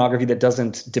 meaning pornography that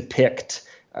doesn't depict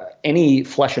any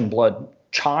flesh and blood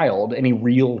child, any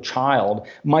real child,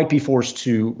 might be forced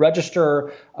to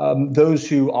register. Those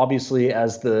who obviously,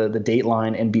 as the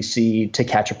Dateline NBC To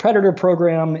Catch a Predator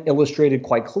program illustrated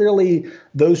quite clearly,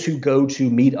 those who go to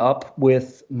meet up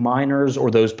with minors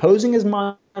or those posing as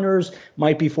minors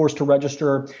might be forced to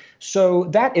register. So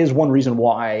that is one reason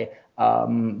why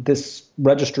this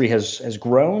registry has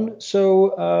grown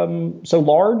so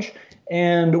large.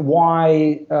 and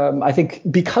why I think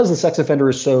because the sex offender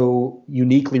is so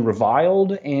uniquely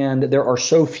reviled and there are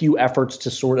so few efforts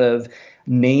to sort of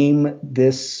name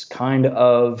this kind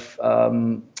of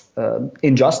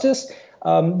injustice,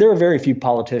 there are very few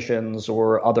politicians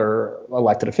or other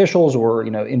elected officials or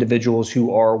individuals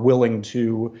who are willing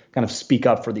to kind of speak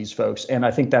up for these folks. And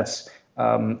I think that's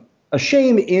a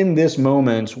shame in this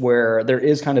moment where there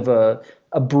is kind of a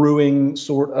brewing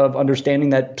sort of understanding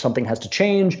that something has to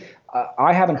change.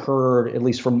 I haven't heard, at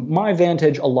least from my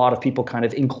vantage, a lot of people kind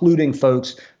of including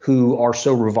folks who are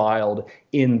so reviled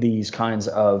in these kinds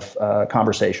of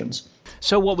conversations.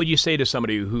 So what would you say to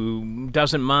somebody who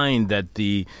doesn't mind that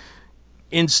the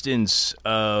instance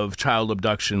of child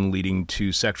abduction leading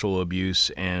to sexual abuse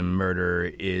and murder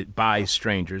by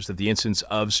strangers, that the instance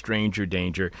of stranger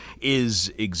danger is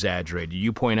exaggerated?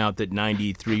 You point out that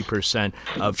 93%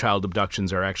 of child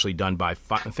abductions are actually done by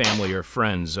family or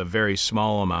friends. A very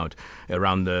small amount,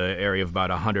 around the area of about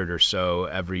 100 or so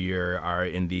every year, are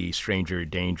in the stranger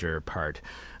danger part.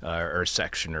 Or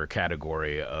section or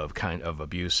category of kind of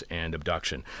abuse and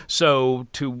abduction. So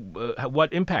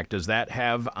what impact does that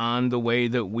have on the way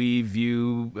that we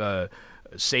view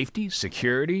safety,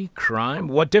 security, crime?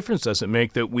 What difference does it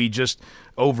make that we just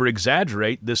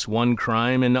over-exaggerate this one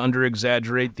crime and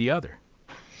under-exaggerate the other?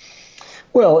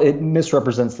 Well, it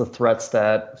misrepresents the threats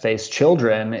that face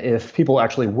children. If people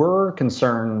actually were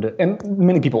concerned, and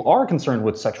many people are concerned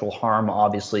with sexual harm,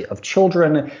 obviously, of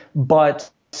children, but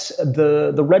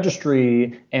the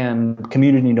registry and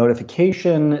community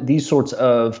notification, these sorts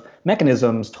of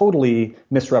mechanisms totally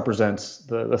misrepresents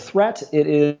the threat.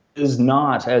 It is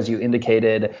not, as you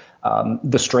indicated,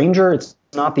 the stranger. It's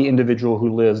not the individual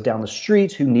who lives down the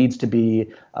street who needs to be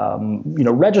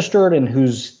registered and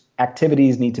whose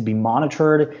activities need to be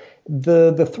monitored.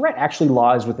 The threat actually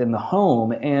lies within the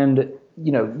home, and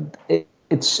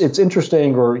it's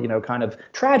interesting or kind of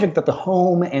tragic that the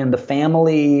home and the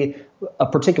family, a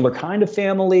particular kind of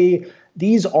family,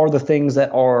 these are the things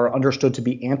that are understood to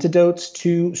be antidotes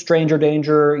to stranger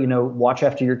danger. Watch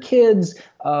after your kids.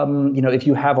 If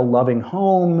you have a loving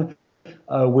home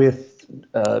with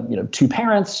two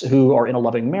parents who are in a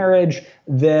loving marriage,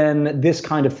 then this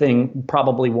kind of thing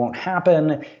probably won't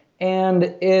happen. And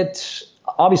it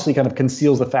obviously kind of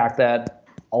conceals the fact that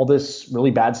all this really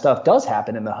bad stuff does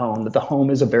happen in the home, that the home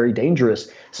is a very dangerous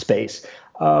space.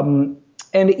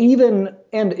 And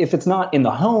if it's not in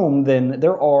the home, then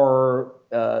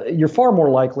you're far more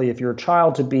likely, if you're a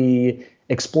child, to be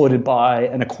exploited by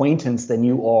an acquaintance than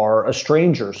you are a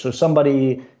stranger. So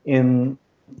somebody in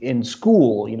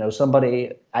school,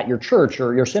 somebody at your church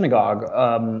or your synagogue,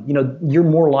 you're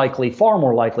far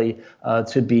more likely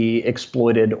to be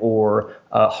exploited or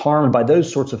harmed by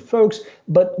those sorts of folks.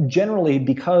 But generally,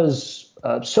 because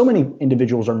so many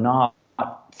individuals are not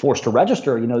forced to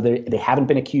register, they haven't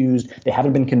been accused, they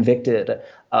haven't been convicted.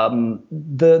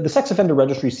 The sex offender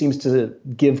registry seems to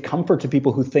give comfort to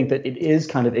people who think that it is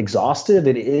kind of exhaustive,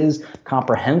 it is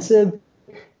comprehensive,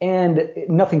 and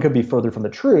nothing could be further from the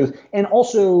truth. And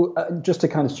also, just to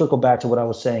kind of circle back to what I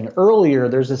was saying earlier,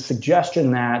 there's a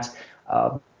suggestion that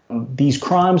these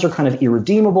crimes are kind of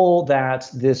irredeemable, that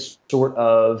this sort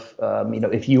of,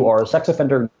 if you are a sex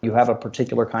offender, you have a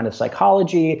particular kind of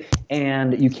psychology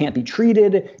and you can't be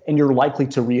treated and you're likely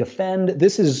to reoffend.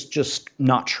 This is just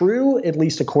not true, at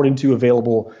least according to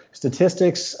available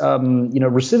statistics.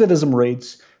 Recidivism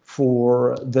rates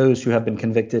for those who have been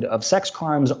convicted of sex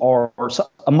crimes are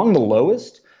among the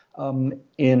lowest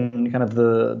in kind of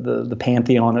the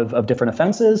pantheon of different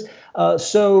offenses.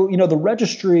 So the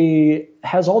registry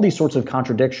has all these sorts of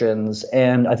contradictions.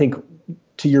 And I think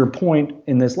to your point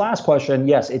in this last question,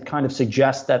 yes, it kind of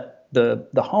suggests that the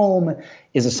home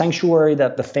is a sanctuary,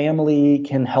 that the family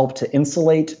can help to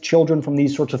insulate children from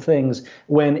these sorts of things,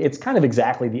 when it's kind of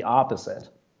exactly the opposite.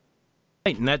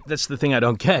 Right, and that's the thing I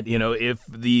don't get. If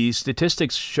the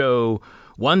statistics show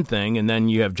one thing and then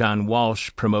you have John Walsh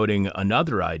promoting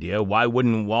another idea, why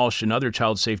wouldn't Walsh and other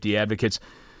child safety advocates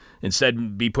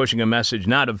instead be pushing a message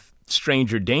not of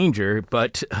stranger danger,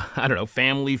 but,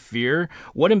 family fear?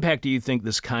 What impact do you think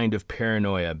this kind of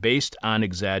paranoia based on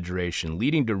exaggeration,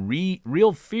 leading to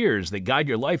real fears that guide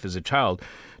your life as a child,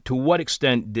 to what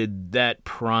extent did that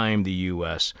prime the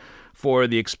U.S. for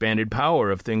the expanded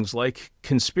power of things like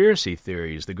conspiracy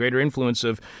theories, the greater influence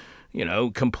of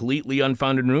completely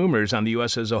unfounded rumors on the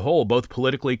U.S. as a whole, both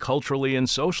politically, culturally, and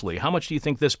socially? How much do you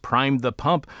think this primed the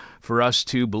pump for us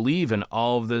to believe in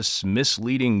all of this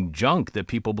misleading junk that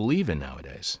people believe in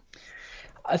nowadays?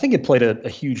 I think it played a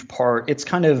huge part. It's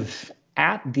kind of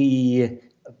at the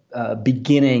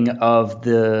beginning of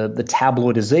the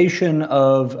tabloidization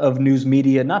of news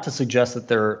media. Not to suggest that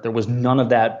there was none of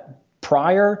that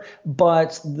prior,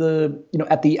 but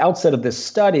at the outset of this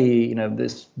study,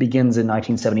 this begins in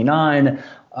 1979.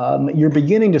 You're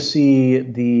beginning to see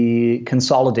the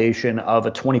consolidation of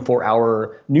a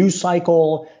 24-hour news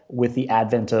cycle with the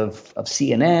advent of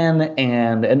CNN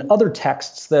and other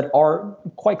texts that are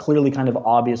quite clearly kind of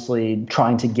obviously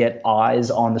trying to get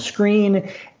eyes on the screen.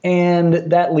 And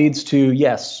that leads to,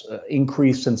 yes,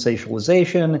 increased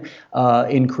sensationalization,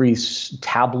 increased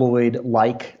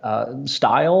tabloid-like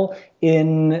style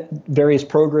in various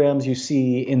programs. You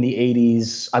see in the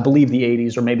 80s, I believe the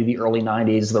 80s or maybe the early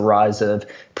 90s, the rise of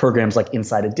programs like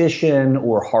Inside Edition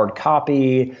or Hard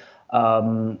Copy,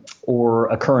 or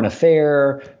A Current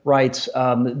Affair, right?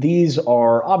 These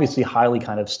are obviously highly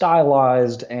kind of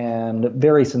stylized and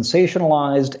very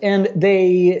sensationalized, and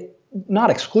they, not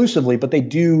exclusively, but they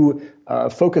do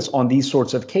focus on these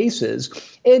sorts of cases.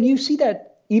 And you see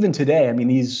that even today. I mean,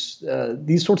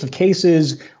 these sorts of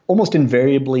cases almost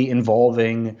invariably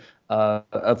involving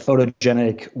a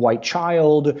photogenic white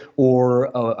child or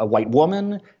a white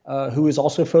woman who is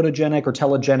also photogenic or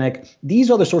telegenic. These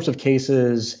are the sorts of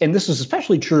cases, and this is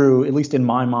especially true, at least in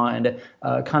my mind,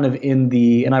 kind of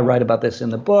and I write about this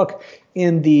in the book,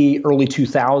 in the early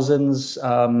 2000s.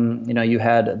 You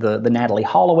had the Natalee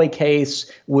Holloway case,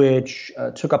 which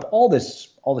took up all this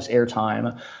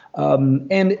airtime.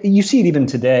 And you see it even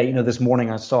today. This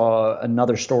morning I saw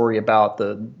another story about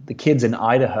the kids in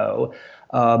Idaho.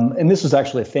 And this is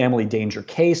actually a family danger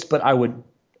case, but I would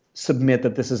submit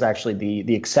that this is actually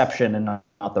the exception and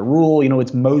not the rule.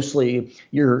 It's mostly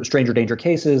your stranger danger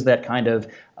cases that kind of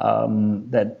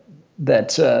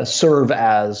that serve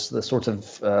as the sorts of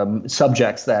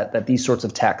subjects that these sorts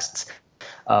of texts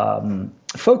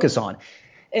focus on.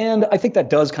 And I think that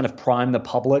does kind of prime the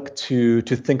public to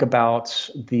think about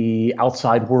the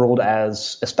outside world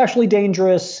as especially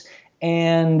dangerous.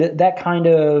 And that kind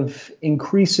of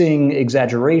increasing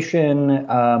exaggeration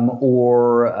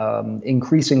or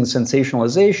increasing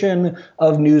sensationalization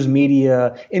of news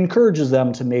media encourages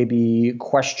them to maybe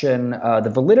question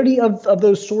the validity of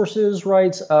those sources,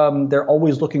 right? They're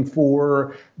always looking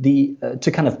for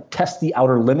to kind of test the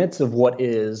outer limits of what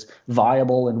is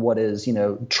viable and what is,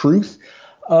 truth.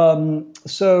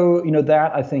 So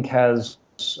that I think has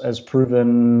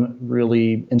proven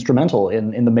really instrumental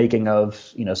in the making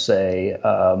of, say,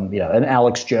 an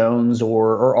Alex Jones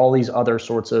or all these other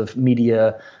sorts of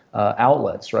media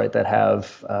outlets, right, that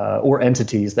have or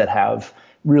entities that have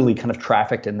really kind of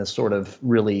trafficked in this sort of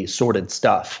really sordid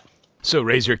stuff. So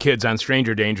raise your kids on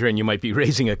stranger danger and you might be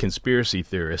raising a conspiracy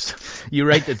theorist. You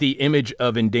write that the image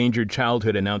of endangered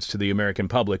childhood announced to the American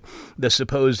public the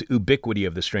supposed ubiquity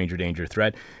of the stranger danger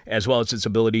threat, as well as its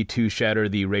ability to shatter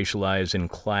the racialized and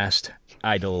classed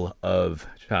idol of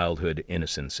childhood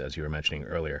innocence, as you were mentioning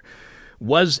earlier.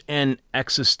 Was an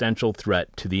existential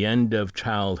threat to the end of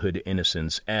childhood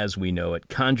innocence as we know it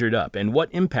conjured up? And what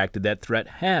impact did that threat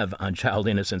have on child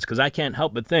innocence? Because I can't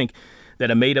help but think that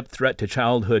a made-up threat to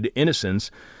childhood innocence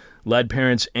led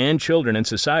parents and children in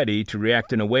society to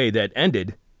react in a way that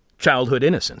ended childhood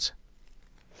innocence.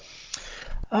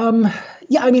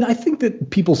 I think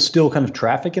that people still kind of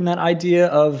traffic in that idea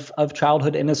of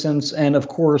childhood innocence. And of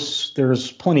course,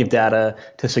 there's plenty of data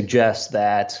to suggest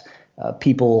that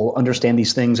people understand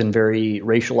these things in very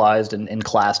racialized and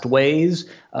classed ways.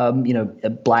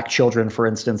 Black children, for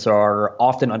instance, are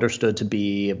often understood to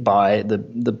be by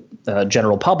the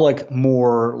general public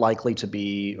more likely to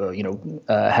be,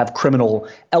 have criminal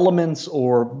elements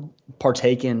or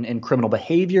partake in criminal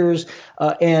behaviors.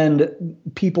 And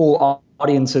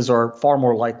audiences are far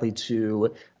more likely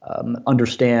to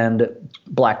understand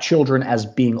Black children as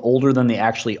being older than they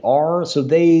actually are. So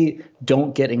they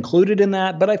don't get included in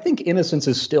that. But I think innocence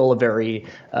is still a very,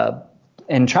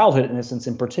 and childhood innocence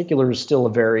in particular, is still a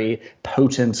very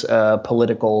potent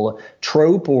political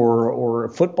trope or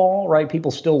football, right?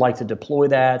 People still like to deploy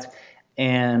that.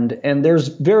 And there's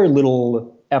very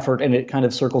little effort, and it kind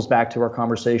of circles back to our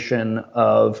conversation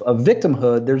of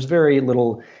victimhood. There's very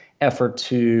little effort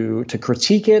to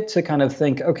critique it, to kind of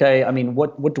think, okay, I mean,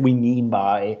 what do we mean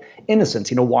by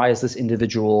innocence? Why is this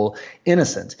individual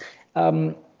innocent?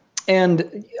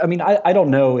 And I mean, I don't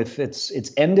know if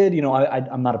it's ended.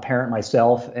 I'm not a parent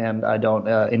myself, and I don't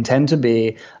intend to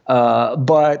be.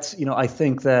 But I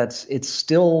think that it's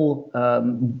still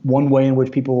one way in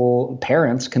which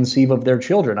parents conceive of their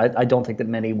children. I don't think that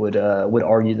many would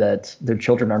argue that their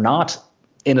children are not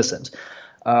innocent.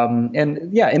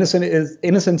 And yeah,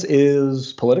 innocence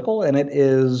is political, and it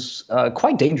is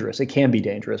quite dangerous. It can be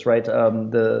dangerous, right?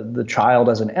 The child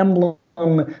as an emblem,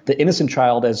 the innocent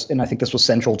child and I think this was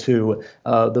central to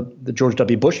the George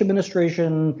W. Bush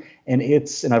administration and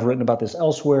I've written about this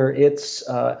elsewhere, its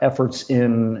efforts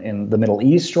in the Middle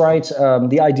East, right?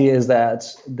 The idea is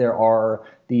that there are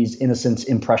these innocent,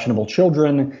 impressionable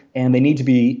children, and they need to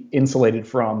be insulated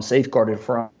from, safeguarded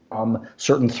from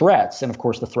certain threats. And of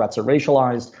course, the threats are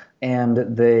racialized, and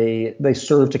they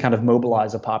serve to kind of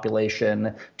mobilize a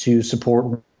population to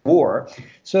support war.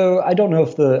 So I don't know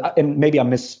if and maybe I'm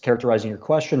mischaracterizing your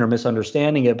question or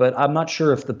misunderstanding it, but I'm not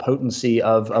sure if the potency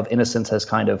of innocence has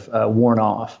kind of worn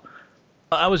off.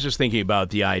 I was just thinking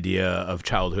about the idea of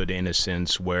childhood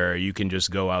innocence where you can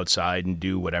just go outside and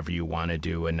do whatever you want to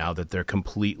do. And now that they're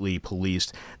completely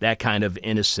policed, that kind of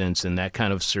innocence and that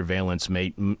kind of surveillance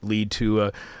may lead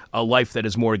to a life that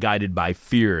is more guided by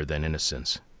fear than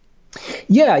innocence.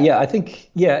 Yeah, I think,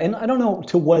 and I don't know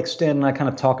to what extent, and I kind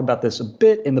of talk about this a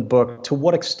bit in the book, to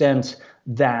what extent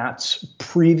that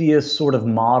previous sort of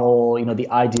model, the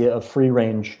idea of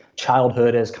free-range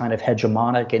childhood as kind of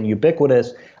hegemonic and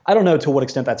ubiquitous, I don't know to what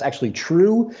extent that's actually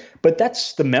true, but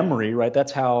that's the memory, right?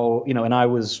 That's how, and I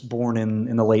was born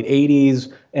in the late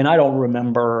 80s, and I don't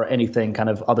remember anything kind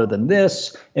of other than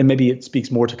this. And maybe it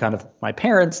speaks more to kind of my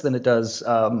parents than it does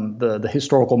the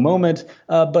historical moment.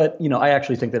 But, I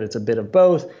actually think that it's a bit of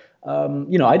both.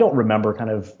 I don't remember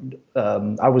kind of,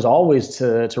 I was always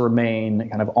to remain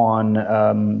kind of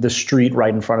on the street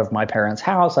right in front of my parents'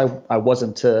 house. I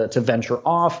wasn't to venture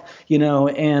off,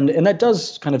 and that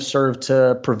does kind of serve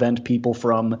to prevent people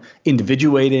from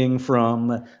individuating,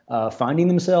 from finding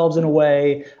themselves in a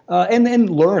way, and then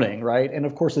learning, right? And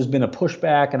of course, there's been a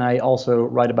pushback, and I also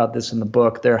write about this in the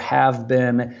book. There have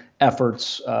been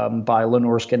efforts by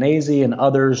Lenore Skenazy and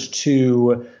others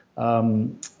to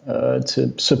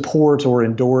support or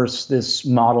endorse this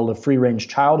model of free-range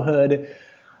childhood.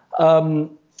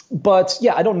 But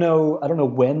yeah, I don't know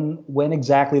when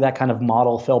exactly that kind of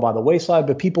model fell by the wayside,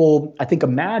 but people, I think,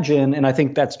 imagine, and I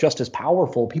think that's just as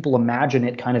powerful, people imagine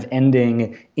it kind of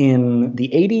ending in the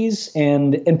 80s,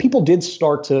 and people did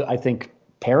start to, I think,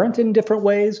 parent in different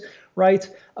ways, right?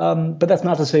 But that's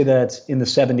not to say that in the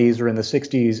 70s or in the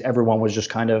 60s, everyone was just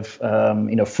kind of,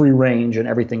 free range and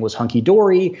everything was hunky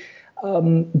dory.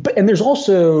 And there's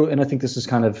also, and I think this is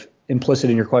kind of implicit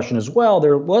in your question as well,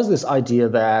 there was this idea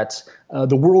that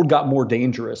the world got more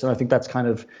dangerous. And I think that's kind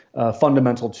of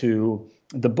fundamental to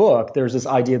the book. There's this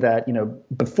idea that,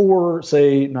 before,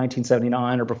 say,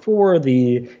 1979 or before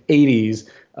the 80s,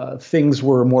 things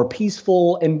were more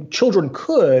peaceful and children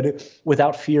could,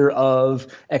 without fear of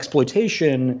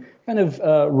exploitation, kind of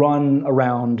run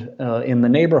around in the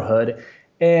neighborhood.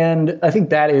 And I think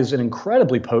that is an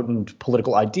incredibly potent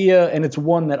political idea, and it's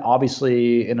one that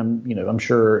obviously, and I'm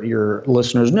sure your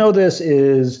listeners know this,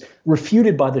 is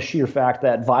refuted by the sheer fact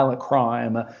that violent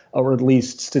crime, or at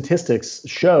least statistics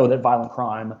show that violent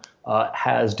crime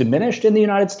has diminished in the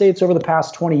United States over the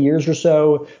past 20 years or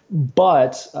so.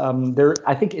 But there,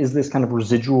 I think, is this kind of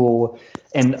residual,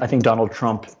 and I think Donald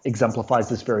Trump exemplifies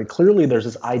this very clearly. There's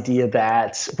this idea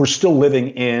that we're still living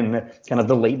in kind of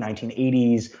the late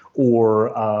 1980s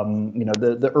or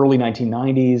the early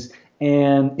 1990s,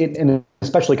 and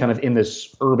especially kind of in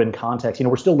this urban context.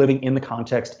 We're still living in the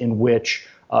context in which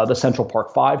the Central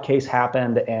Park 5 case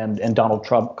happened, and Donald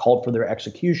Trump called for their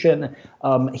execution.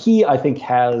 He, I think,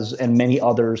 has, and many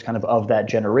others kind of that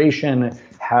generation,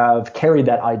 have carried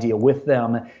that idea with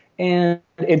them. And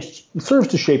it serves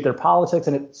to shape their politics,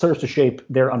 and it serves to shape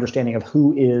their understanding of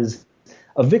who is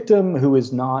a victim, who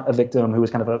is not a victim, who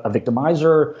is kind of a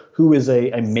victimizer, who is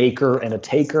a maker and a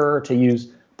taker, to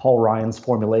use Paul Ryan's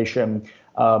formulation.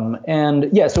 So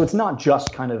it's not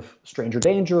just kind of stranger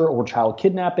danger or child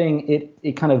kidnapping.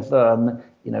 It kind of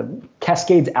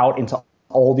cascades out into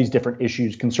all these different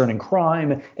issues concerning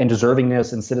crime and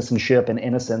deservingness and citizenship and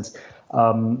innocence.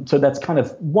 So that's kind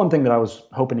of one thing that I was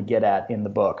hoping to get at in the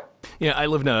book. Yeah, I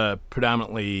live in a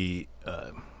predominantly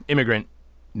immigrant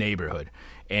neighborhood,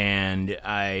 and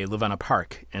I live on a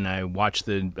park, and I watch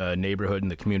the neighborhood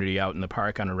and the community out in the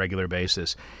park on a regular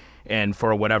basis. And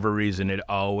for whatever reason, it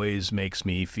always makes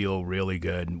me feel really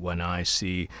good when I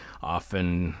see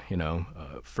often,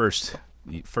 first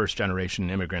the first-generation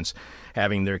immigrants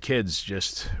having their kids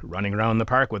just running around the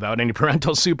park without any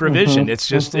parental supervision. It's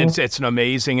just it's an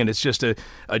amazing, and it's just a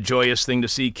joyous thing to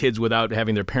see kids without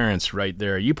having their parents right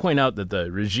there. You point out that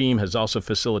the regime has also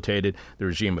facilitated, the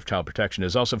regime of child protection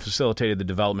has also facilitated the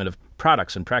development of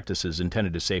products and practices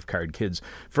intended to safeguard kids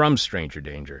from stranger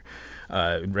danger.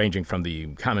 Ranging from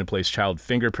the commonplace child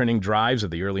fingerprinting drives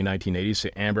of the early 1980s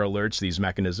to Amber Alerts, these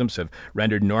mechanisms have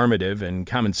rendered normative and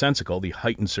commonsensical the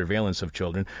heightened surveillance of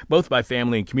children, both by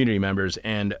family and community members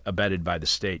and abetted by the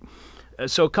state.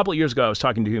 So a couple of years ago, I was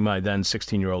talking to my then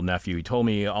 16-year-old nephew. He told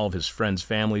me all of his friends'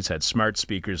 families had smart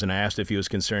speakers, and I asked if he was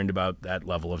concerned about that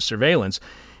level of surveillance.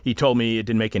 He told me it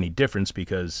didn't make any difference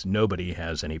because nobody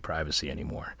has any privacy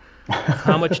anymore.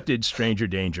 How much did stranger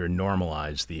danger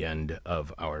normalize the end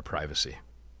of our privacy?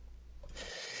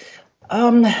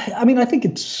 I think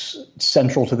it's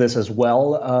central to this as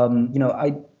well.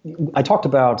 I talked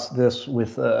about this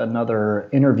with another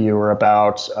interviewer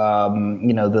about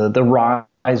the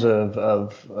rise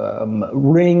of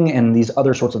Ring and these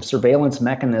other sorts of surveillance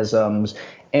mechanisms,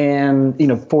 and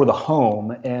for the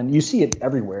home, and you see it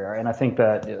everywhere. And I think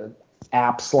that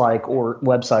apps or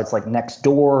websites like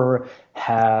Nextdoor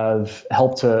have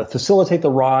helped to facilitate the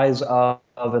rise of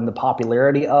and the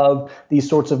popularity of these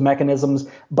sorts of mechanisms.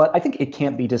 But I think it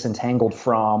can't be disentangled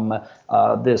from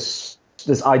this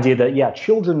idea that,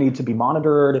 children need to be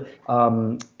monitored,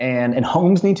 and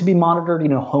homes need to be monitored.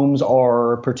 Homes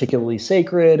are particularly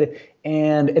sacred.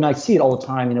 And I see it all the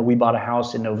time. We bought a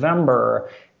house in November,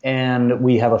 and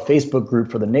we have a Facebook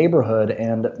group for the neighborhood.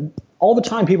 And all the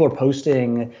time people are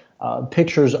posting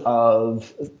pictures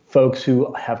of folks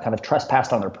who have kind of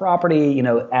trespassed on their property,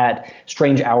 at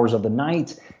strange hours of the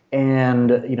night.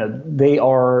 And, they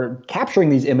are capturing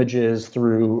these images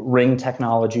through Ring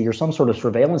technology or some sort of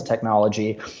surveillance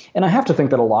technology. And I have to think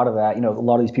that a lot of that, a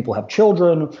lot of these people have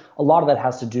children. A lot of that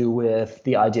has to do with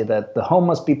the idea that the home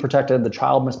must be protected, the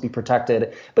child must be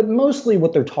protected. But mostly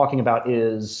what they're talking about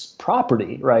is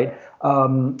property, right?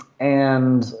 And,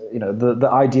 the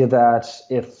idea that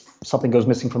if something goes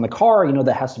missing from the car,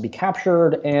 that has to be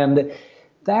captured. And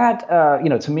that,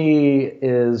 to me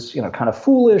is, kind of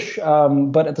foolish,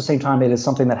 but at the same time, it is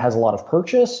something that has a lot of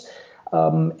purchase.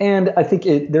 And I think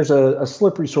there's a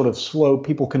slippery sort of slope.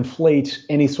 People conflate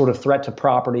any sort of threat to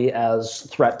property as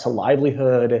threat to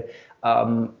livelihood.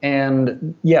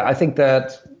 I think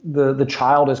that the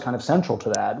child is kind of central to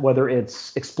that, whether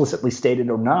it's explicitly stated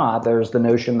or not. There's the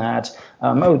notion that,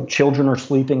 children are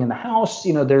sleeping in the house.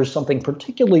 There's something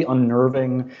particularly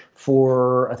unnerving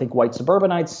for, I think, white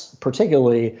suburbanites,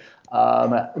 particularly,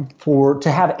 to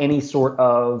have any sort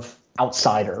of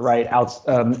outsider, right?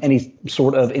 Any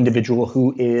sort of individual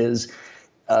who is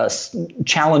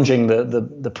challenging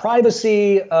the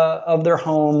privacy of their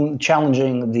home,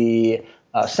 challenging the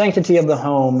sanctity of the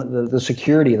home, the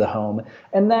security of the home.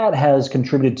 And that has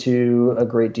contributed to a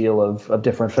great deal of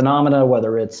different phenomena,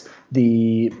 whether it's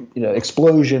the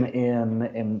explosion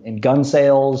in gun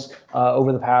sales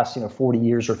over the past 40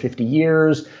 years or 50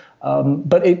 years.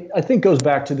 But it, I think, goes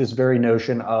back to this very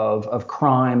notion of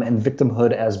crime and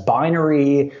victimhood as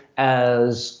binary,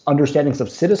 as understandings of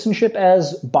citizenship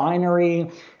as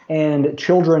binary, and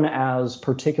children as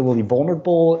particularly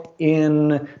vulnerable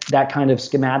in that kind of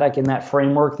schematic, in that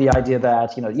framework. The idea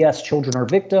that, yes, children are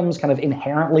victims, kind of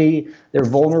inherently they're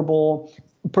vulnerable,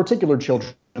 particular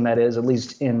children, that is, at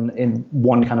least in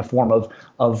one kind of form of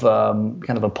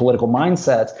kind of a political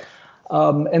mindset.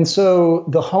 And so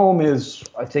the home is,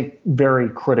 I think, very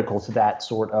critical to that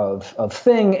sort of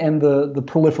thing, and the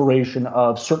proliferation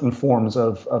of certain forms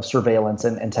of surveillance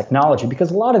and technology,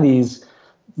 because a lot of these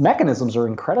mechanisms are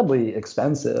incredibly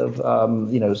expensive.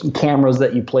 Cameras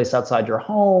that you place outside your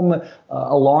home,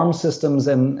 alarm systems,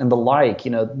 and the like.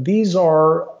 These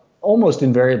are almost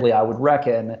invariably, I would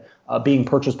reckon, being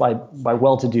purchased by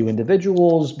well-to-do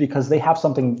individuals because they have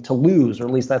something to lose, or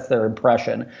at least that's their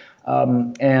impression.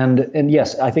 And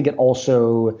yes, I think it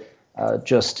also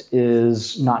just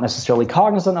is not necessarily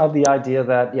cognizant of the idea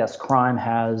that, yes, crime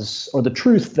has, or the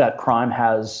truth that crime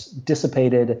has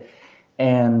dissipated.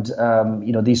 And,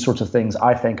 these sorts of things,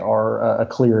 I think, are a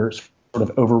clear sort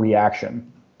of overreaction.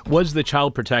 Was the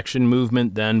child protection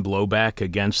movement then blowback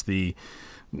against the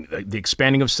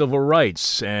expanding of civil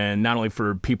rights, and not only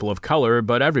for people of color,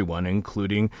 but everyone,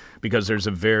 including, because there's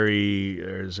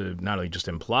not only just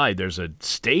implied, there's a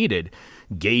stated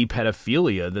gay sexual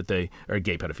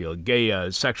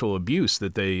abuse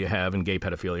that they have, and gay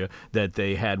pedophilia that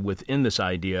they had within this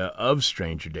idea of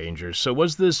stranger danger. So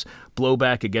was this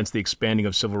blowback against the expanding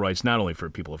of civil rights, not only for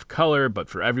people of color, but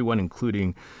for everyone,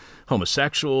 including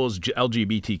homosexuals,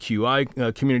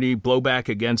 LGBTQI community, blowback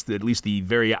against at least the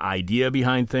very idea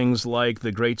behind things like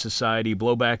the Great Society,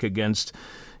 blowback against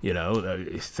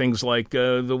things like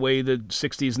the way the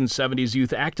 60s and 70s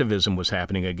youth activism was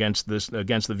happening against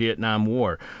the Vietnam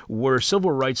War. Were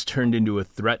civil rights turned into a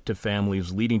threat to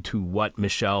families, leading to what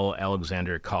Michelle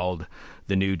Alexander called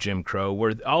the new Jim Crow?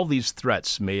 Were all these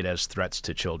threats made as threats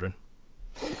to children?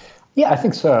 Yeah, I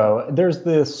think so. There's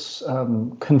this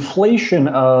conflation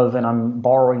of, and I'm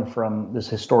borrowing from this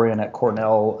historian at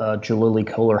Cornell, Jalili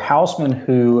Kohler-Hausman,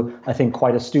 who I think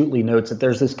quite astutely notes that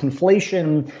there's this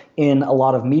conflation in a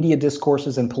lot of media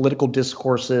discourses and political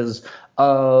discourses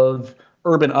of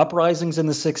urban uprisings in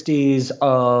the 60s,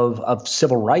 of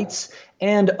civil rights,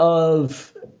 and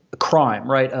of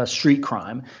crime, right? Street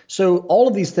crime. So all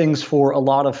of these things for a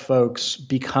lot of folks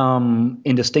become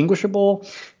indistinguishable.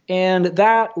 And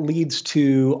that leads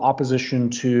to opposition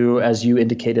to, as you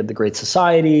indicated, the Great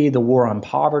Society, the war on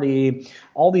poverty,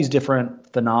 all these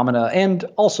different phenomena, and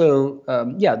also,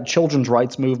 children's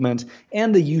rights movement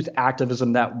and the youth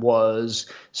activism that was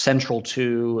central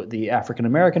to the African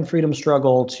American freedom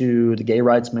struggle, to the gay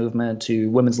rights movement, to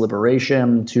women's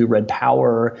liberation, to Red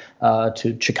Power,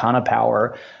 to Chicana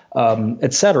Power.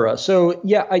 Et cetera. So,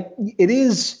 it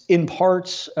is in part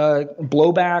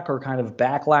blowback or kind of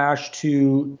backlash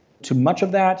to much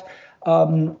of that,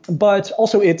 but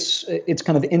also it's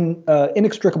kind of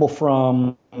inextricable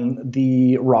from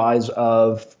the rise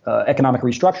of economic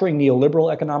restructuring,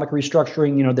 neoliberal economic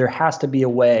restructuring. There has to be a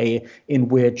way in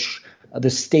which the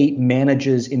state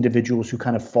manages individuals who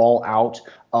kind of fall out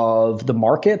of the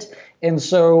market. And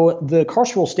so the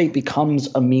carceral state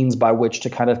becomes a means by which to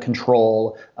kind of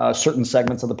control certain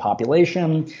segments of the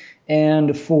population.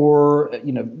 And for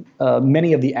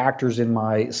many of the actors in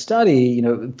my study,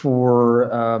 for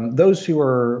those who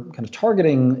are kind of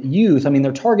targeting youth, I mean,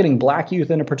 they're targeting Black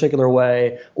youth in a particular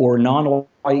way, or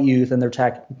non-white youth, and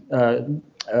they're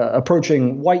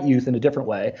approaching white youth in a different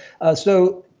way.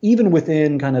 So even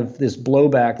within kind of this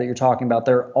blowback that you're talking about,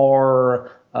 there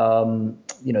are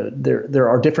there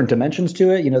are different dimensions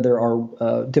to it. There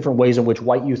are different ways in which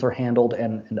white youth are handled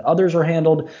and others are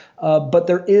handled. But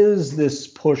there is this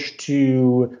push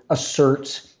to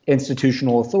assert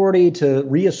institutional authority, to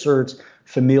reassert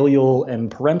familial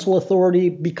and parental authority,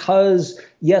 because,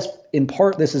 yes, in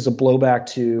part, this is a blowback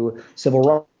to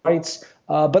civil rights.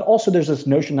 But also there's this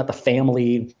notion that the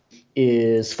family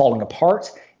is falling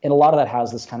apart. And a lot of that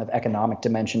has this kind of economic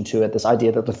dimension to it, this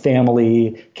idea that the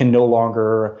family can no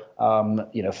longer,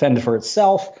 fend for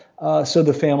itself. So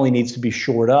the family needs to be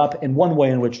shored up. And one way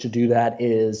in which to do that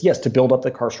is, yes, to build up the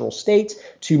carceral state,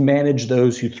 to manage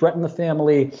those who threaten the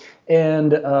family,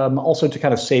 and also to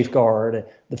kind of safeguard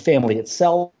the family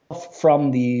itself from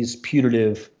these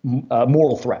putative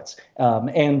moral threats,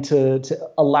 and to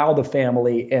allow the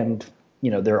family, and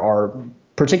there are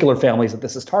particular families that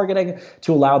this is targeting,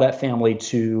 to allow that family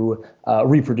to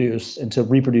reproduce and to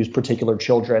reproduce particular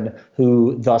children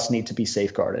who thus need to be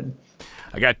safeguarded.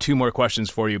 I got two more questions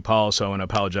for you, Paul, so I want to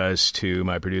apologize to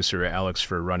my producer, Alex,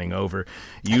 for running over.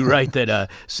 You write that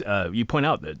you point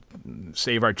out that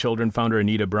Save Our Children founder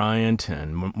Anita Bryant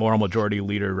and Moral Majority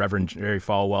leader Reverend Jerry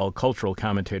Falwell, cultural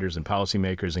commentators and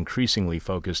policymakers, increasingly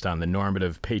focused on the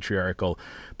normative, patriarchal,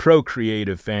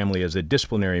 procreative family as a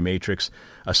disciplinary matrix,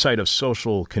 a site of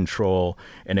social control,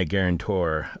 and a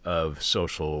guarantor of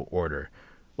social order.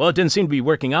 Well, it didn't seem to be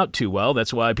working out too well.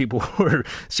 That's why people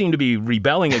seemed to be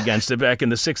rebelling against it back in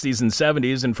the 60s and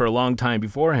 70s and for a long time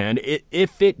beforehand.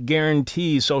 If it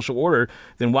guarantees social order,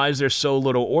 then why is there so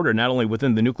little order, not only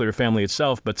within the nuclear family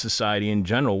itself, but society in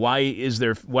general? Why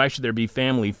should there be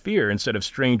family fear instead of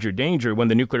stranger danger when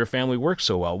the nuclear family works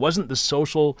so well? Wasn't the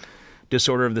social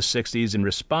disorder of the 60s in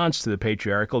response to the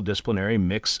patriarchal disciplinary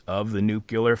mix of the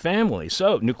nuclear family?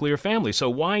 So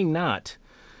why not?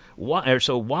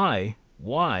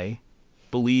 Why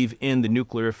believe in the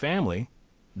nuclear family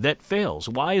that fails?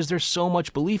 Why is there so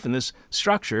much belief in this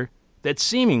structure that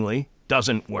seemingly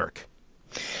doesn't work?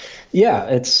 Yeah,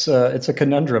 it's a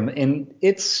conundrum, and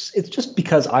it's just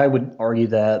because I would argue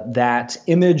that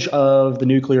image of the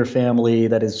nuclear family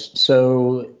that is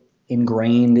so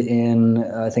ingrained in,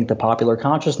 I think, the popular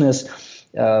consciousness,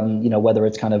 whether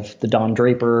it's kind of the Don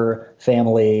Draper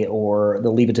family or the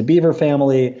Leave It to Beaver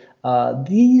family,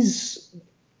 these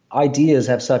ideas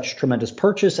have such tremendous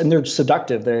purchase, and they're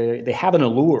seductive. They have an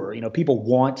allure. People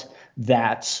want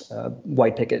that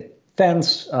white picket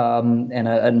fence and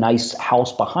a nice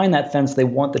house behind that fence. They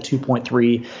want the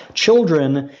 2.3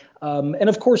 children. And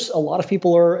of course, a lot of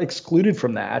people are excluded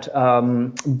from that.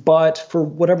 But for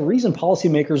whatever reason,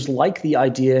 policymakers like the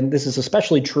idea, and this is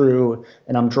especially true,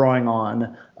 and I'm drawing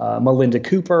on Melinda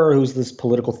Cooper, who's this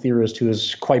political theorist who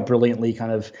has quite brilliantly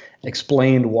kind of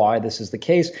explained why this is the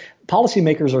case.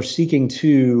 Policymakers are seeking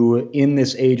to, in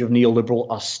this age of neoliberal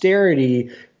austerity,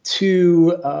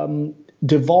 to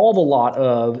devolve a lot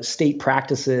of state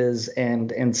practices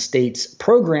and state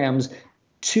programs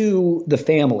to the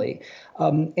family.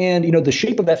 And, the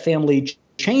shape of that family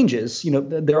changes.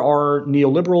 There are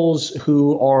neoliberals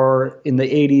who are in the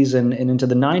 80s and into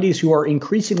the 90s who are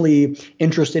increasingly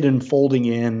interested in folding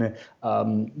in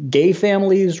gay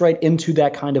families right into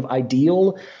that kind of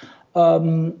ideal.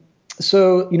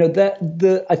 So,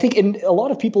 I think in a lot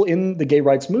of people in the gay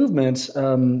rights movement,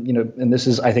 and this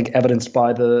is, I think, evidenced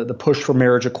by the push for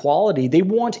marriage equality, they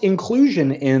want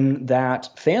inclusion in that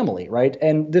family, right?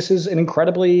 And this is an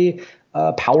incredibly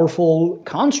powerful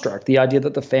construct, the idea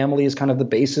that the family is kind of the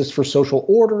basis for social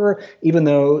order, even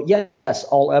though, yes,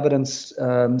 all evidence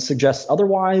suggests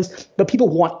otherwise, but people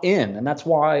want in. And that's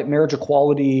why marriage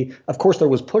equality, of course, there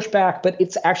was pushback, but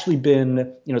it's actually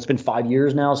been, it's been 5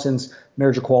 years now since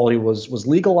marriage equality was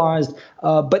legalized.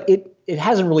 But it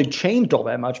hasn't really changed all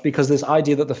that much because this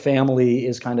idea that the family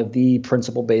is kind of the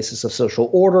principal basis of social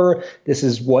order, this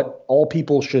is what all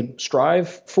people should strive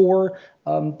for.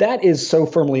 That is so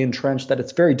firmly entrenched that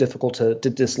it's very difficult to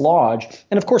dislodge.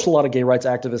 And of course, a lot of gay rights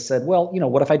activists said, well,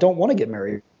 what if I don't want to get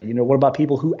married? What about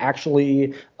people who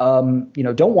actually,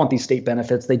 don't want these state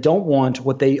benefits? They don't want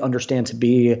what they understand to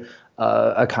be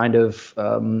a kind of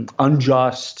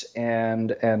unjust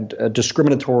and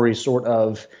discriminatory sort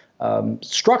of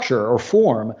structure or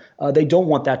form. They don't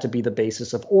want that to be the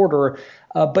basis of order.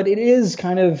 But it is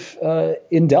kind of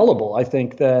indelible. I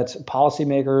think that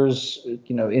policymakers,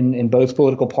 in both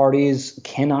political parties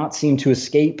cannot seem to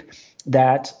escape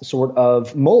that sort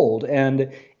of mold.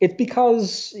 And it's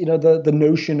because, the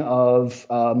notion of,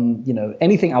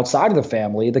 anything outside of the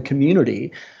family, the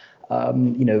community,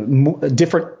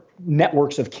 different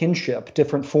networks of kinship,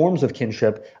 different forms of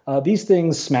kinship, these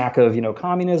things smack of,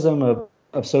 communism, of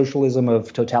socialism,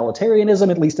 of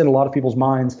totalitarianism, at least in a lot of people's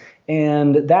minds.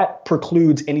 And that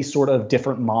precludes any sort of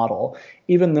different model,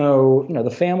 even though,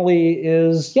 the family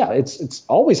is, it's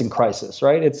always in crisis,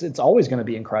 right? It's always going to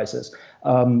be in crisis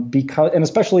because, and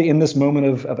especially in this moment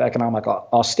of economic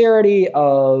austerity,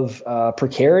 of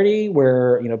precarity,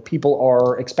 where, people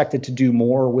are expected to do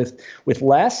more with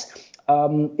less.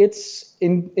 It's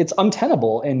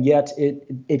untenable, and yet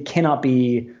it cannot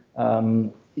be.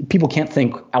 People can't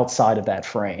think outside of that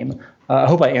frame. I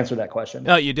hope I answered that question.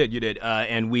 Oh, you did.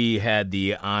 And we had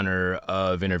the honor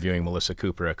of interviewing Melissa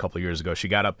Cooper a couple of years ago. She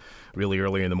got up really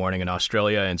early in the morning in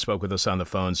Australia and spoke with us on the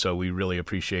phone. So we really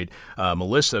appreciate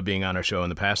Melissa being on our show in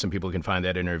the past. And people can find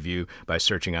that interview by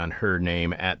searching on her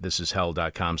name at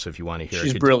thisishell.com. So if you want to hear,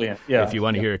 she's brilliant. Yeah. If you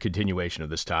want to hear a continuation of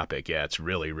this topic, it's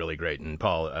really, really great. And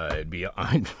Paul,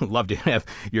 I'd love to have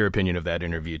your opinion of that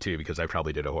interview too, because I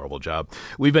probably did a horrible job.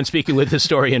 We've been speaking with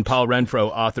historian Paul Renfro,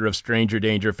 author of Stranger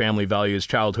Danger, Family Values,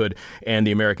 Childhood, and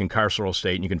the American Carceral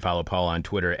State. And you can follow Paul on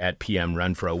Twitter at PM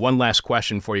Renfro. One last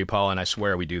question for you, Paul, and I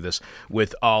swear we do this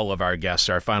with all of our guests.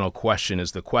 Our final question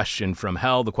is the question from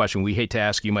hell, the question we hate to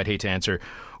ask, you might hate to answer,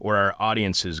 or our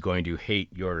audience is going to hate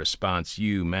your response.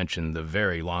 You mentioned the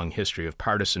very long history of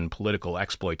partisan political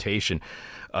exploitation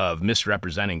of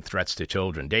misrepresenting threats to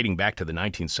children, dating back to the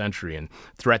 19th century, and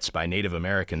threats by Native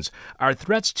Americans. Are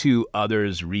threats to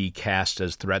others recast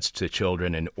as threats to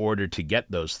children in order to get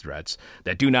those threats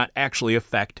that do not actually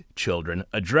affect children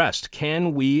addressed?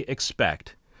 Can we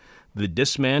expect the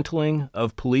dismantling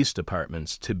of police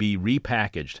departments to be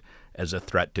repackaged as a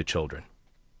threat to children?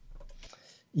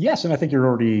 Yes, and I think you're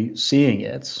already seeing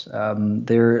it.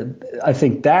 I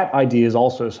think that idea is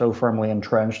also so firmly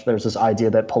entrenched. There's this idea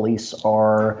that police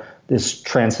are this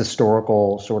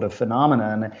transhistorical sort of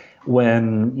phenomenon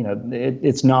when,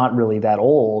 it's not really that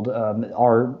old.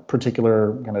 Our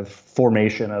particular kind of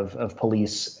formation of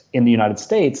police in the United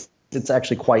States, it's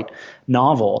actually quite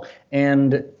novel.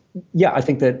 And yeah, I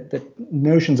think that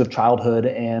notions of childhood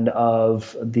and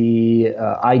of the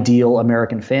ideal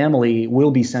American family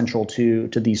will be central to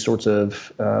these sorts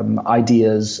of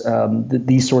ideas,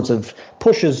 these sorts of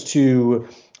pushes to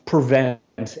prevent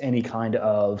any kind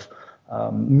of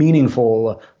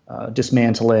meaningful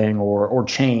dismantling or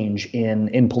change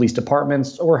in police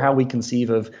departments, or how we conceive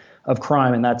of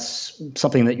crime, and that's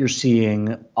something that you're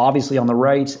seeing obviously on the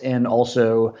right, and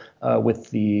also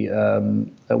with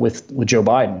Joe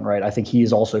Biden, right? I think he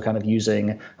is also kind of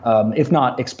using, if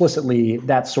not explicitly,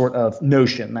 that sort of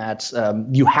notion that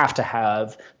you have to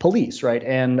have police, right?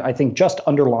 And I think just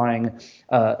underlying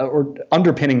or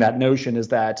underpinning that notion is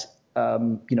that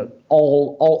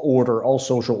all order, all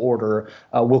social order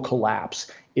will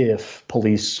collapse if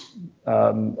police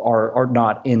are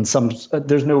not in some.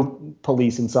 There's no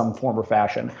police in some form or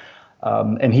fashion,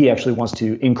 and he actually wants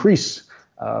to increase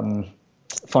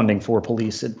funding for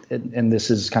police, and this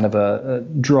is kind of a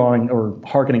drawing or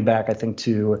harkening back, I think,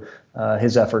 to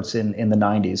his efforts in the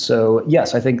 90s. So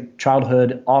yes, I think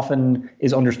childhood often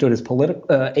is understood as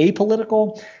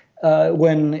apolitical.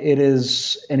 When it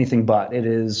is anything but. It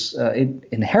is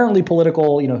inherently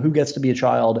political. Who gets to be a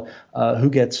child, who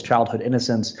gets childhood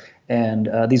innocence, and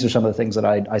these are some of the things that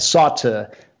I sought to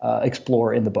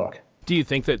explore in the book. Do you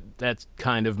think that that's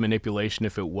kind of manipulation,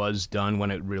 if it was done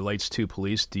when it relates to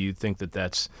police? Do you think that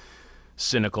that's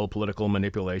cynical political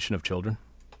manipulation of children?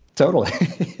 Totally.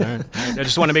 All right. I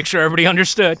just want to make sure everybody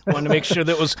understood. I want to make sure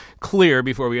that was clear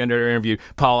before we ended our interview.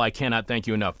 Paul, I cannot thank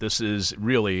you enough. This is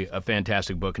really a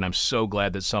fantastic book, and I'm so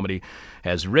glad that somebody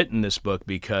has written this book,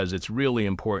 because it's really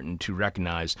important to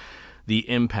recognize the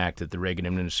impact that the Reagan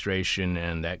administration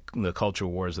and that the culture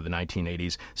wars of the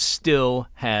 1980s still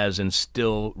has and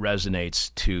still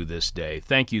resonates to this day.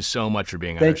 Thank you so much for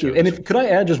being on our show. Thank you. And could I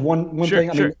add just one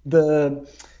thing? Sure.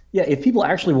 If people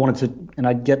actually wanted to, and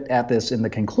I get at this in the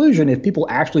conclusion, if people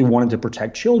actually wanted to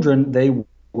protect children, they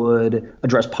would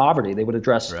address poverty, they would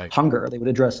address hunger, they would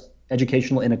address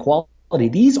educational inequality.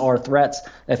 These are threats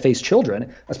that face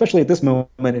children, especially at this moment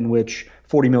in which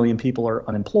 40 million people are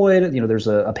unemployed. There's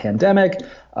a pandemic.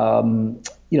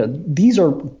 These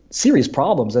are serious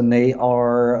problems, and they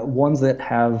are ones that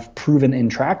have proven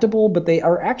intractable, but they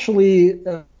are actually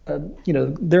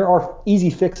there are easy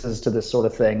fixes to this sort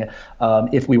of thing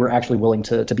if we were actually willing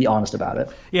to be honest about it.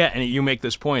 Yeah, and you make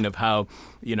this point of how,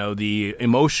 the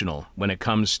emotional, when it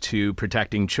comes to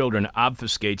protecting children,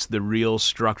 obfuscates the real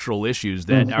structural issues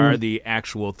that are the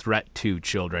actual threat to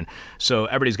children. So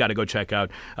everybody's got to go check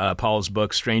out Paul's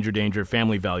book, Stranger Danger,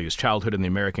 Family Values, Childhood in the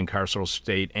American Carceral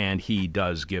State, and he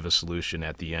does give a solution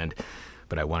at the end.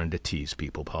 But I wanted to tease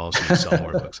people, Paul, so you sell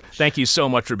more books. Thank you so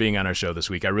much for being on our show this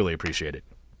week. I really appreciate it.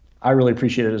 I really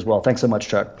appreciate it as well. Thanks so much,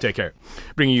 Chuck. Take care.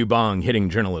 Bringing you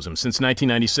bong-hitting journalism. Since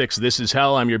 1996, This Is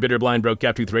Hell. I'm your bitter, blind, broke,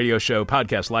 gap-toothed radio show,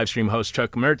 podcast, live stream host,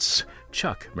 Chuck Mertz.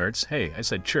 Chuck Mertz. Hey, I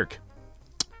said chirk.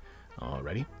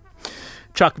 Alrighty.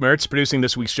 Chuck Mertz. Producing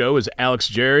this week's show is Alex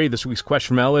Jerry. This week's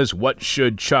question from L is, what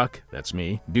should Chuck, that's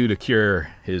me, do to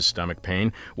cure his stomach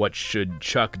pain? What should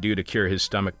Chuck do to cure his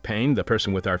stomach pain? The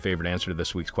person with our favorite answer to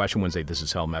this week's question wins a This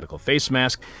Is Hell medical face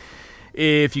mask.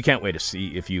 If you can't wait to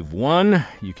see if you've won,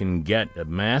 you can get a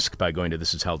mask by going to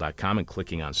thisishell.com and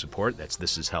clicking on support. That's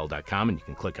thisishell.com, and you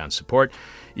can click on support.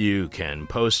 You can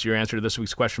post your answer to this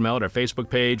week's question mail at our Facebook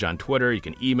page, on Twitter. You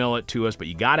can email it to us, but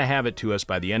you got to have it to us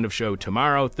by the end of show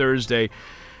tomorrow, Thursday,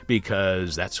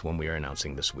 because that's when we are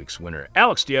announcing this week's winner.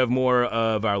 Alex, do you have more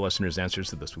of our listeners' answers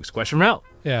to this week's question mail?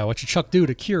 Yeah, what should Chuck do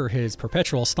to cure his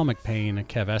perpetual stomach pain?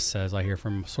 Kev S. says, I hear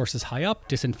from sources high up,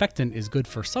 disinfectant is good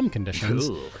for some conditions.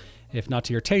 Cool. If not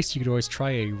to your taste, you could always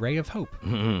try a ray of hope.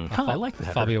 Mm-hmm. I like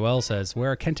that. Fabio L says,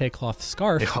 wear a kente cloth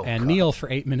scarf and kneel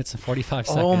for 8 minutes and 45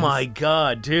 seconds. Oh, my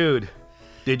God, dude.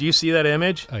 Did you see that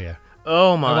image? Oh, yeah.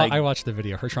 Oh, my. I watched the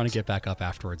video. Her trying to get back up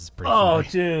afterwards is pretty funny.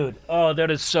 Oh, dude. Oh, that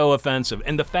is so offensive.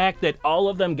 And the fact that all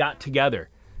of them got together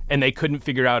and they couldn't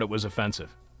figure out it was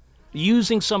offensive.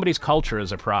 Using somebody's culture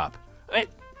as a prop.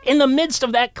 In the midst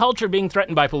of that culture being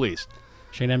threatened by police.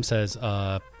 Shane M says,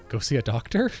 go see a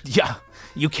doctor? Yeah,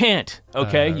 you can't.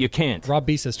 Okay, you can't. Rob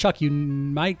B says, Chuck, you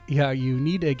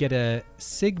need to get a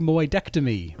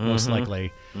sigmoidectomy, most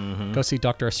likely. Mm-hmm. Go see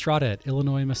Dr. Estrada at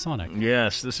Illinois Masonic.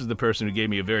 Yes, this is the person who gave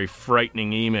me a very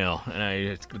frightening email, and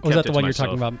I kept was that the one you were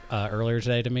myself. talking about earlier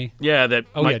today to me? Yeah, that.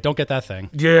 Yeah, don't get that thing.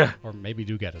 Yeah. Or maybe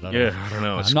do get it. I don't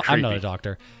know. It's I'm not a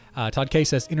doctor. Todd K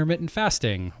says intermittent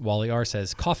fasting. Wally R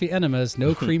says coffee enemas,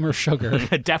 no cream or sugar.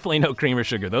 Definitely no cream or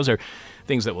sugar. Those are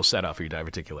things that will set off your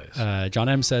diverticulitis. John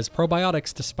M says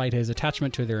probiotics, despite his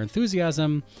attachment to their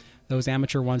enthusiasm. Those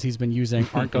amateur ones he's been using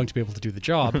aren't going to be able to do the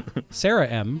job. Sarah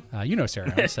M,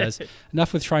 Sarah M, says,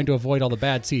 enough with trying to avoid all the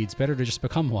bad seeds. Better to just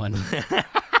become one.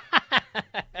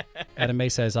 Adam May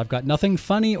says, I've got nothing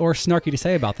funny or snarky to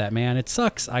say about that, man. It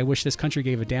sucks. I wish this country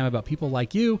gave a damn about people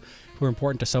like you who are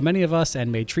important to so many of us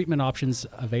and made treatment options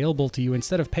available to you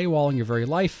instead of paywalling your very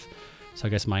life. So I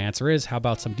guess my answer is, how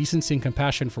about some decency and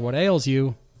compassion for what ails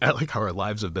you? I like how our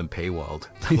lives have been paywalled.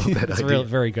 I love that It's idea.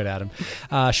 very good, Adam.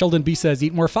 Sheldon B says,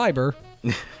 eat more fiber.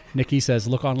 Nikki says,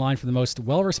 look online for the most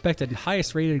well-respected and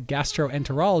highest-rated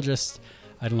gastroenterologist.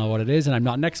 I don't know what it is, and I'm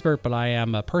not an expert, but I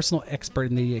am a personal expert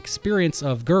in the experience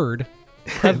of GERD.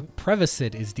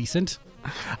 Prevacid is decent.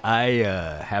 I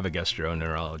have a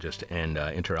gastroenterologist and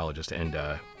enterologist and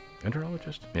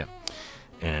enterologist, yeah,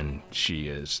 and she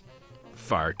is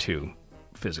far too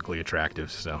physically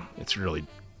attractive. So it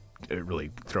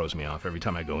really throws me off every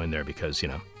time I go in there because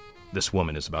this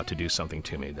woman is about to do something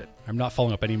to me that I'm not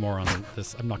following up anymore on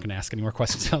this. I'm not going to ask any more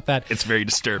questions about that. it's very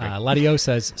disturbing. Ladio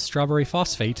says strawberry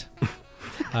phosphate.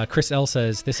 Chris L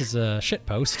says this is a shit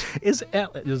post. Is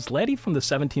Laddie from the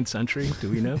 17th century? Do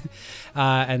we know?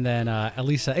 And then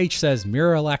Elisa H says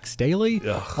Miralax daily.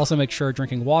 Ugh. Also make sure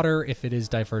drinking water. If it is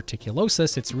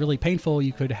diverticulosis, it's really painful.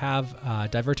 You could have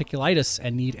diverticulitis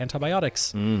and need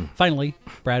antibiotics. Finally,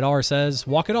 Brad R says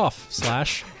walk it off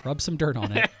 / rub some dirt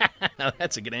on it.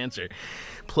 That's a good answer.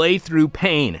 Play through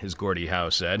pain, as Gordie Howe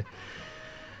said.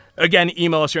 Again,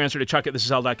 email us your answer to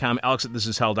chuck@thisishell.com,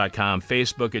 alex@thisishell.com,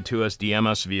 Facebook it to us, DM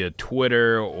us via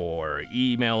Twitter, or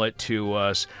email it to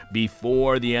us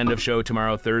before the end of show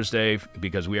tomorrow, Thursday,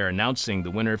 because we are announcing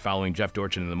the winner following Jeff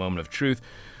Dorchin in the Moment of Truth.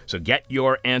 So get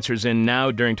your answers in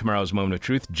now during tomorrow's Moment of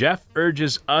Truth. Jeff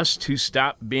urges us to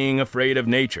stop being afraid of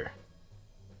nature.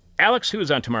 Alex, who is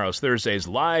on tomorrow's Thursday's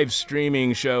live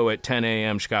streaming show at 10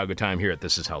 a.m. Chicago time here at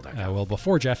thisishell.com. Well,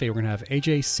 before Jeffy, we're going to have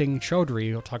AJ Singh Chaudhry.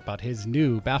 He'll talk about his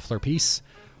new Baffler piece.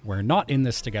 We're not in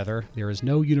this together. There is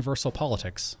no universal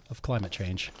politics of climate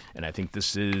change. And I think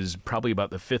this is probably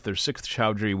about the 5th or 6th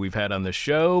Chaudhry we've had on the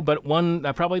show, but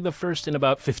probably the first in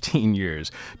about 15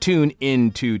 years. Tune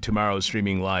into tomorrow's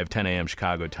streaming live 10 a.m.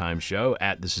 Chicago time show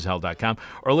at thisishell.com,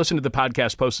 or listen to the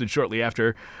podcast posted shortly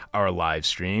after our live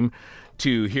stream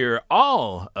to hear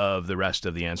all of the rest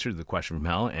of the answer to the question from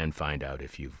hell and find out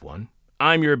if you've won.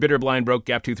 I'm your bitter, blind, broke,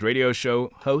 gap-toothed radio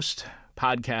show host,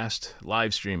 podcast,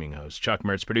 live streaming host, Chuck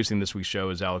Mertz. Producing this week's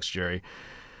show is Alex Jerry.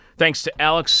 Thanks to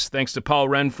Alex. Thanks to Paul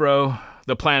Renfro.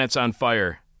 The planet's on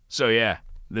fire. So yeah,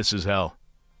 this is hell.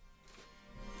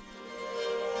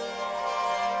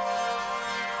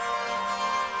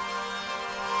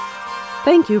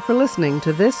 Thank you for listening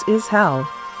to This Is Hell.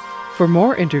 For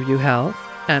more interview hell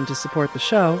and to support the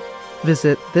show,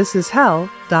 visit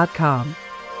thisishell.com.